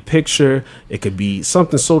 it could be a picture, it could be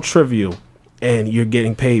something so trivial. And you're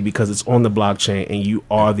getting paid because it's on the blockchain and you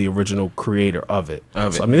are the original creator of it.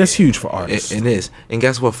 So, I mean, that's huge for artists. It is. And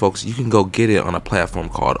guess what, folks? You can go get it on a platform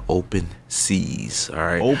called OpenSeas. All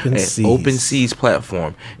right? OpenSeas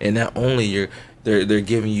platform. And not only they're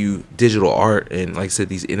giving you digital art and, like I said,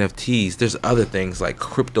 these NFTs. There's other things like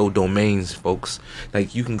crypto domains, folks.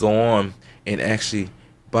 Like, you can go on and actually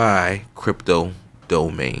buy crypto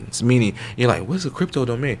domains, meaning you're like, what's a crypto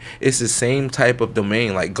domain? It's the same type of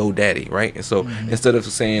domain like GoDaddy, right? And so instead of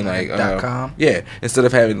saying like .com, instead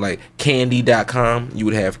of having like candy.com, you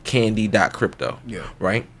would have candy.crypto,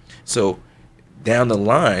 right? So down the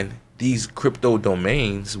line, these crypto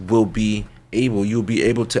domains you'll be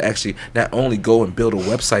able to actually not only go and build a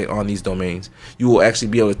website on these domains, you will actually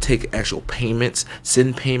be able to take actual payments,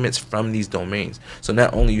 send payments from these domains. So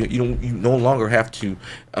not only you no longer have to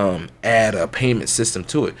add a payment system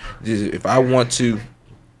to it. If I want to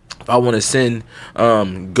send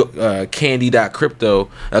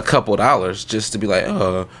candy.crypto a couple dollars just to be like,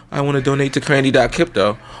 oh, I want to donate to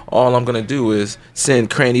candy.crypto, all I'm going to do is send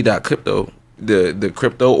candy.crypto the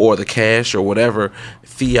crypto or the cash or whatever,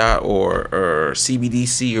 fiat or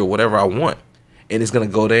CBDC or whatever I want, and it's gonna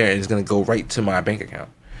go there and it's gonna go right to my bank account.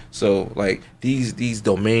 So like these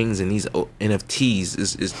domains and these NFTs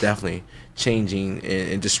is definitely changing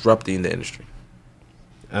and disrupting the industry.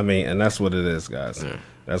 I mean, and that's what it is, guys.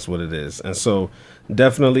 That's what it is. And so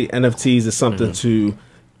definitely NFTs is something to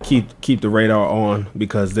keep the radar on,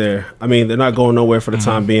 because they're not going nowhere for the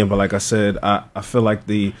time being, but like I said, I feel like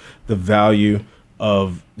the value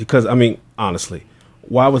of, because honestly,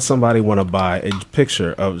 why would somebody want to buy a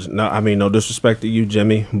picture of, no disrespect to you,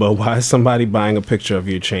 Jimmy, but why is somebody buying a picture of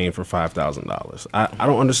your chain for $5,000? I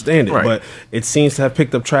don't understand it, but it seems to have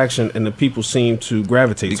picked up traction and the people seem to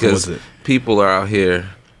gravitate towards it. People are out here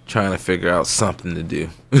trying to figure out something to do.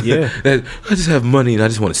 Yeah. I just have money and I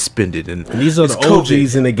just want to spend it. And these are the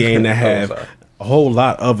OGs in the game that have a whole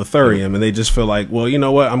lot of Ethereum, and they just feel like, well, you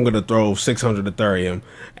know what? I'm going to throw 600 Ethereum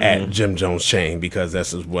at Jim Jones' chain because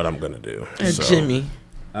this is what I'm going to do. So, Jimmy.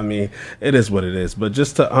 I mean, it is what it is. But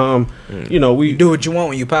just to, we do what you want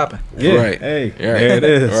when you popping. Yeah. Right. Hey, there it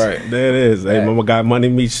is. There it is. Hey, Mama Got Money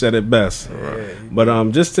Meech said it best. Right.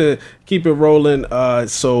 But just to keep it rolling,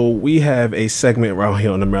 so we have a segment around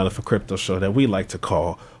here on the Maryland for Crypto Show that we like to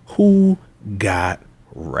call Who Got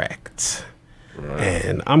Wrecked? Right.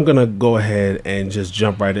 And I'm going to go ahead and just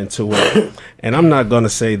jump right into it. And I'm not going to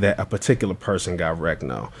say that a particular person got wrecked,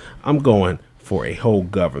 no. I'm going for a whole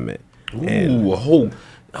government. Ooh, a whole...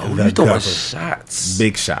 Oh, you throwing shots.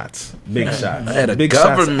 Big shots. Big shots. At a big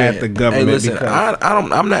government. shots at the government. Hey, listen,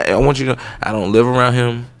 I'm not. I want you to know. I don't live around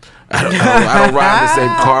him. I don't ride in the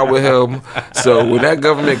same car with him. So when that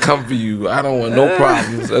government come for you, I don't want no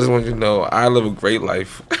problems. I just want you to know I live a great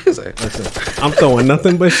life. Listen, I'm throwing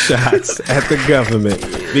nothing but shots at the government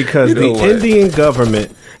because the Indian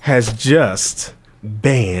government has just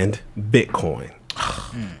banned Bitcoin.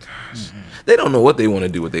 They don't know what they want to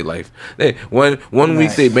do with their life. One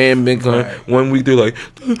week they ban Bitcoin. Right. 1 week they're like,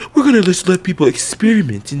 we're gonna just let people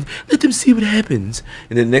experiment and let them see what happens.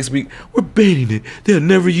 And then next week we're banning it. They'll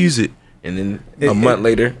never use it. And then a month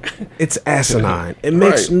later, it's asinine. It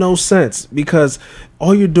makes no sense because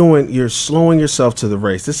all you're doing, you're slowing yourself to the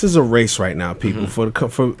race. This is a race right now, people. For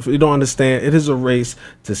you don't understand, it is a race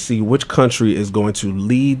to see which country is going to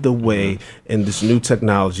lead the way in this new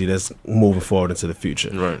technology that's moving forward into the future.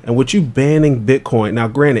 Right. And with you banning Bitcoin, now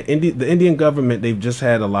granted, the Indian government, they've just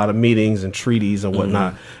had a lot of meetings and treaties and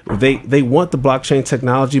whatnot. They want the blockchain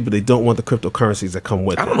technology, but they don't want the cryptocurrencies that come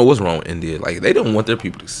with it. I don't know what's wrong with India. Like, they don't want their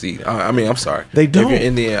people to succeed. I mean, I'm sorry. They don't. If you're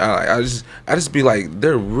Indian, I just be like,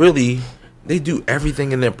 they do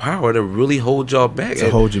everything in their power to really hold y'all back.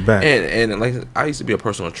 Hold you back. And like, I used to be a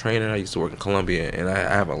personal trainer. I used to work in Colombia, and I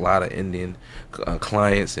have a lot of Indian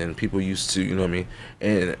clients and people used to, you know what I mean?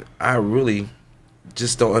 And I really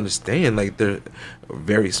just don't understand. Like, they're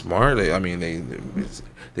very smart. They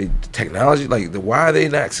technology, like, why are they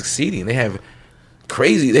not succeeding? They have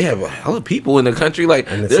a hell of people in the country. Like,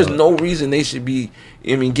 there's no reason they should be,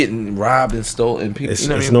 getting robbed and stolen. People,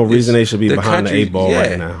 there's no reason they should be behind the 8 ball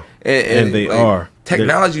right now. And they like, are.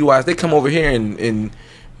 Technology wise, they come over here and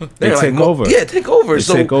they take over. Yeah, take over.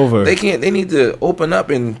 They take over. They can't. They need to open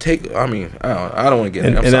up and take. I don't want to get.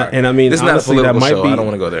 I'm sorry. And I mean, this is honestly, not a that might show. be. I don't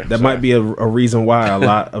want to go there. That might be a reason why a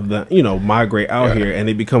lot of the migrate out here and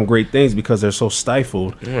they become great things because they're so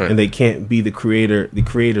stifled and they can't be the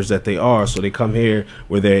creators that they are. So they come here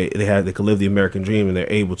where they can live the American dream and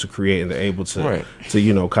they're able to create and they're able to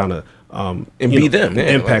kind of and be them,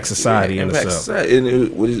 impact society in impact itself. Society.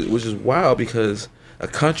 Which is wild because a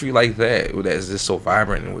country like that that's just so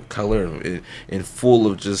vibrant and with color and full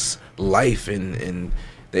of just life and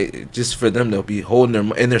they just for them to be holding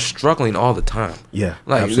them and they're struggling all the time. Yeah,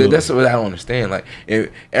 like absolutely. That's what I don't understand. Like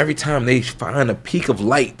every time they find a peak of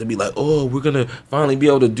light, to be like, oh, we're gonna finally be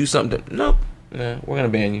able to do something. Nope, we're gonna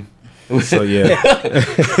ban you. So yeah,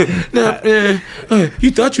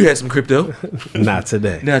 you thought you had some crypto. Not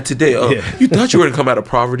today. Not today. You thought you were gonna come out of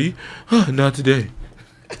poverty. Not today.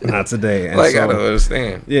 Not today. And like, I don't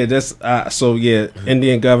understand. Yeah, that's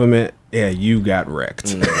Indian government. Yeah, you got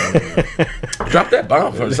wrecked. Drop that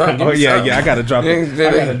bomb for something. Oh yeah, I gotta drop. I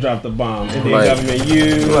gotta drop the bomb. Indian government,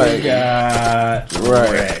 you got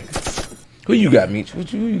wrecked. Who you got, Meech? Who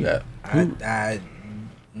you got? I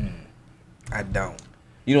don't.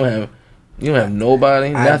 You don't have nobody,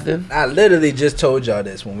 nothing. I literally just told y'all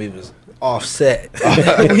this when we was offset.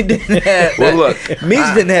 We didn't have. Well, look,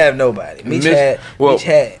 Meech didn't have nobody. Meech had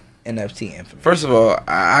NFT information. First of all,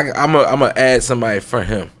 I'm gonna add somebody for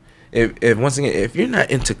him. If once again, if you're not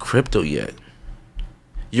into crypto yet,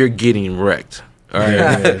 you're getting wrecked. All right,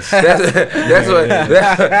 that's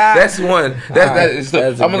one.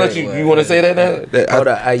 I'm gonna let you. You want to say that now? Hold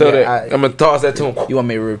on, I'm gonna toss that to him. You want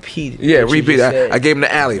me to repeat it? Yeah, repeat it. I gave him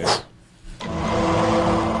the alley.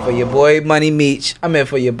 For your boy Money Meech, I mean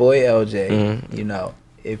for your boy LJ.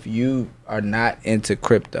 If you are not into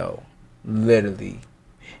crypto, literally,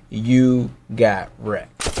 you got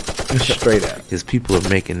wrecked. Straight up. Because people are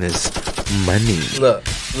making this money. Look.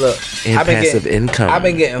 And passive income. I've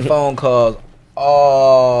been getting phone calls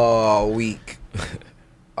all week.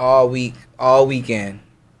 All weekend.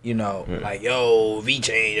 Like, yo,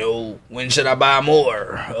 V-Chain, yo, when should I buy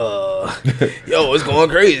more? Yo, it's going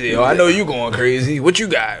crazy. Yo, I know you going crazy. What you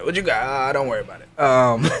got? Don't worry about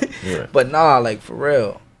it. But nah, like, for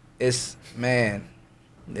real, it's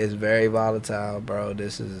very volatile, bro.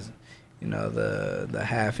 This is, the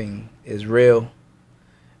halving is real.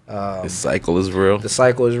 The cycle is real. The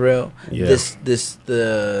cycle is real. Yeah. This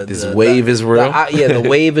wave is real. The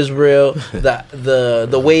wave is real.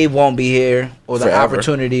 The wave won't be here, or the forever.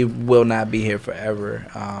 Opportunity will not be here forever.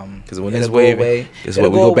 Because when this wave is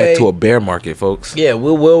what we go back to a bear market, folks. Yeah,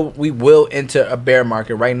 we will enter a bear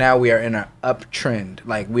market. Right now, we are in an uptrend.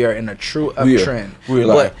 Like, we are in a true uptrend. We're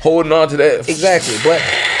like holding on to that. Exactly, but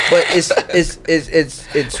it's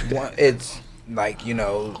like,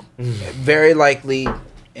 very likely.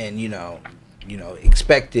 And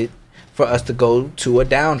expected for us to go to a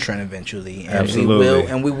downtrend eventually, and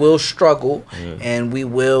Absolutely. we will struggle, and we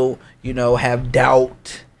will have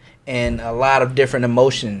doubt, and a lot of different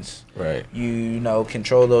emotions. Right. You know,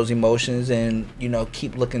 control those emotions, and you know,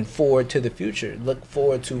 keep looking forward to the future. Look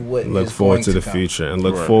forward to what look is forward going to the come. future, and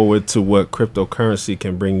look forward to what cryptocurrency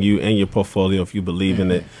can bring you and your portfolio if you believe in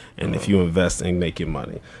it, and if you invest and make your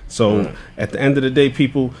money. So at the end of the day,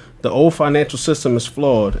 people, the old financial system is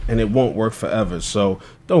flawed and it won't work forever. So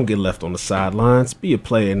don't get left on the sidelines. Be a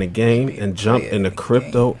player in the game and jump in the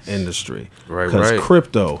crypto industry. Because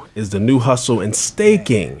crypto is the new hustle and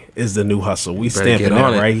staking is the new hustle. We stamping it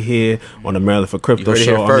right here on the Maryland for Crypto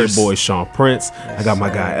Show. I'm your boy Sean Prince. I got my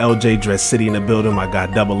guy LJ Dress City in the building. My guy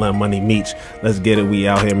Double M Money Meech. Let's get it. We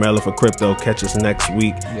out here, Maryland for Crypto. Catch us next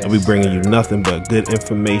week. And we bringing you nothing but good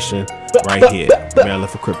information right here.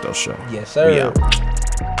 Maryland for Crypto Show. Yes, sir. We out.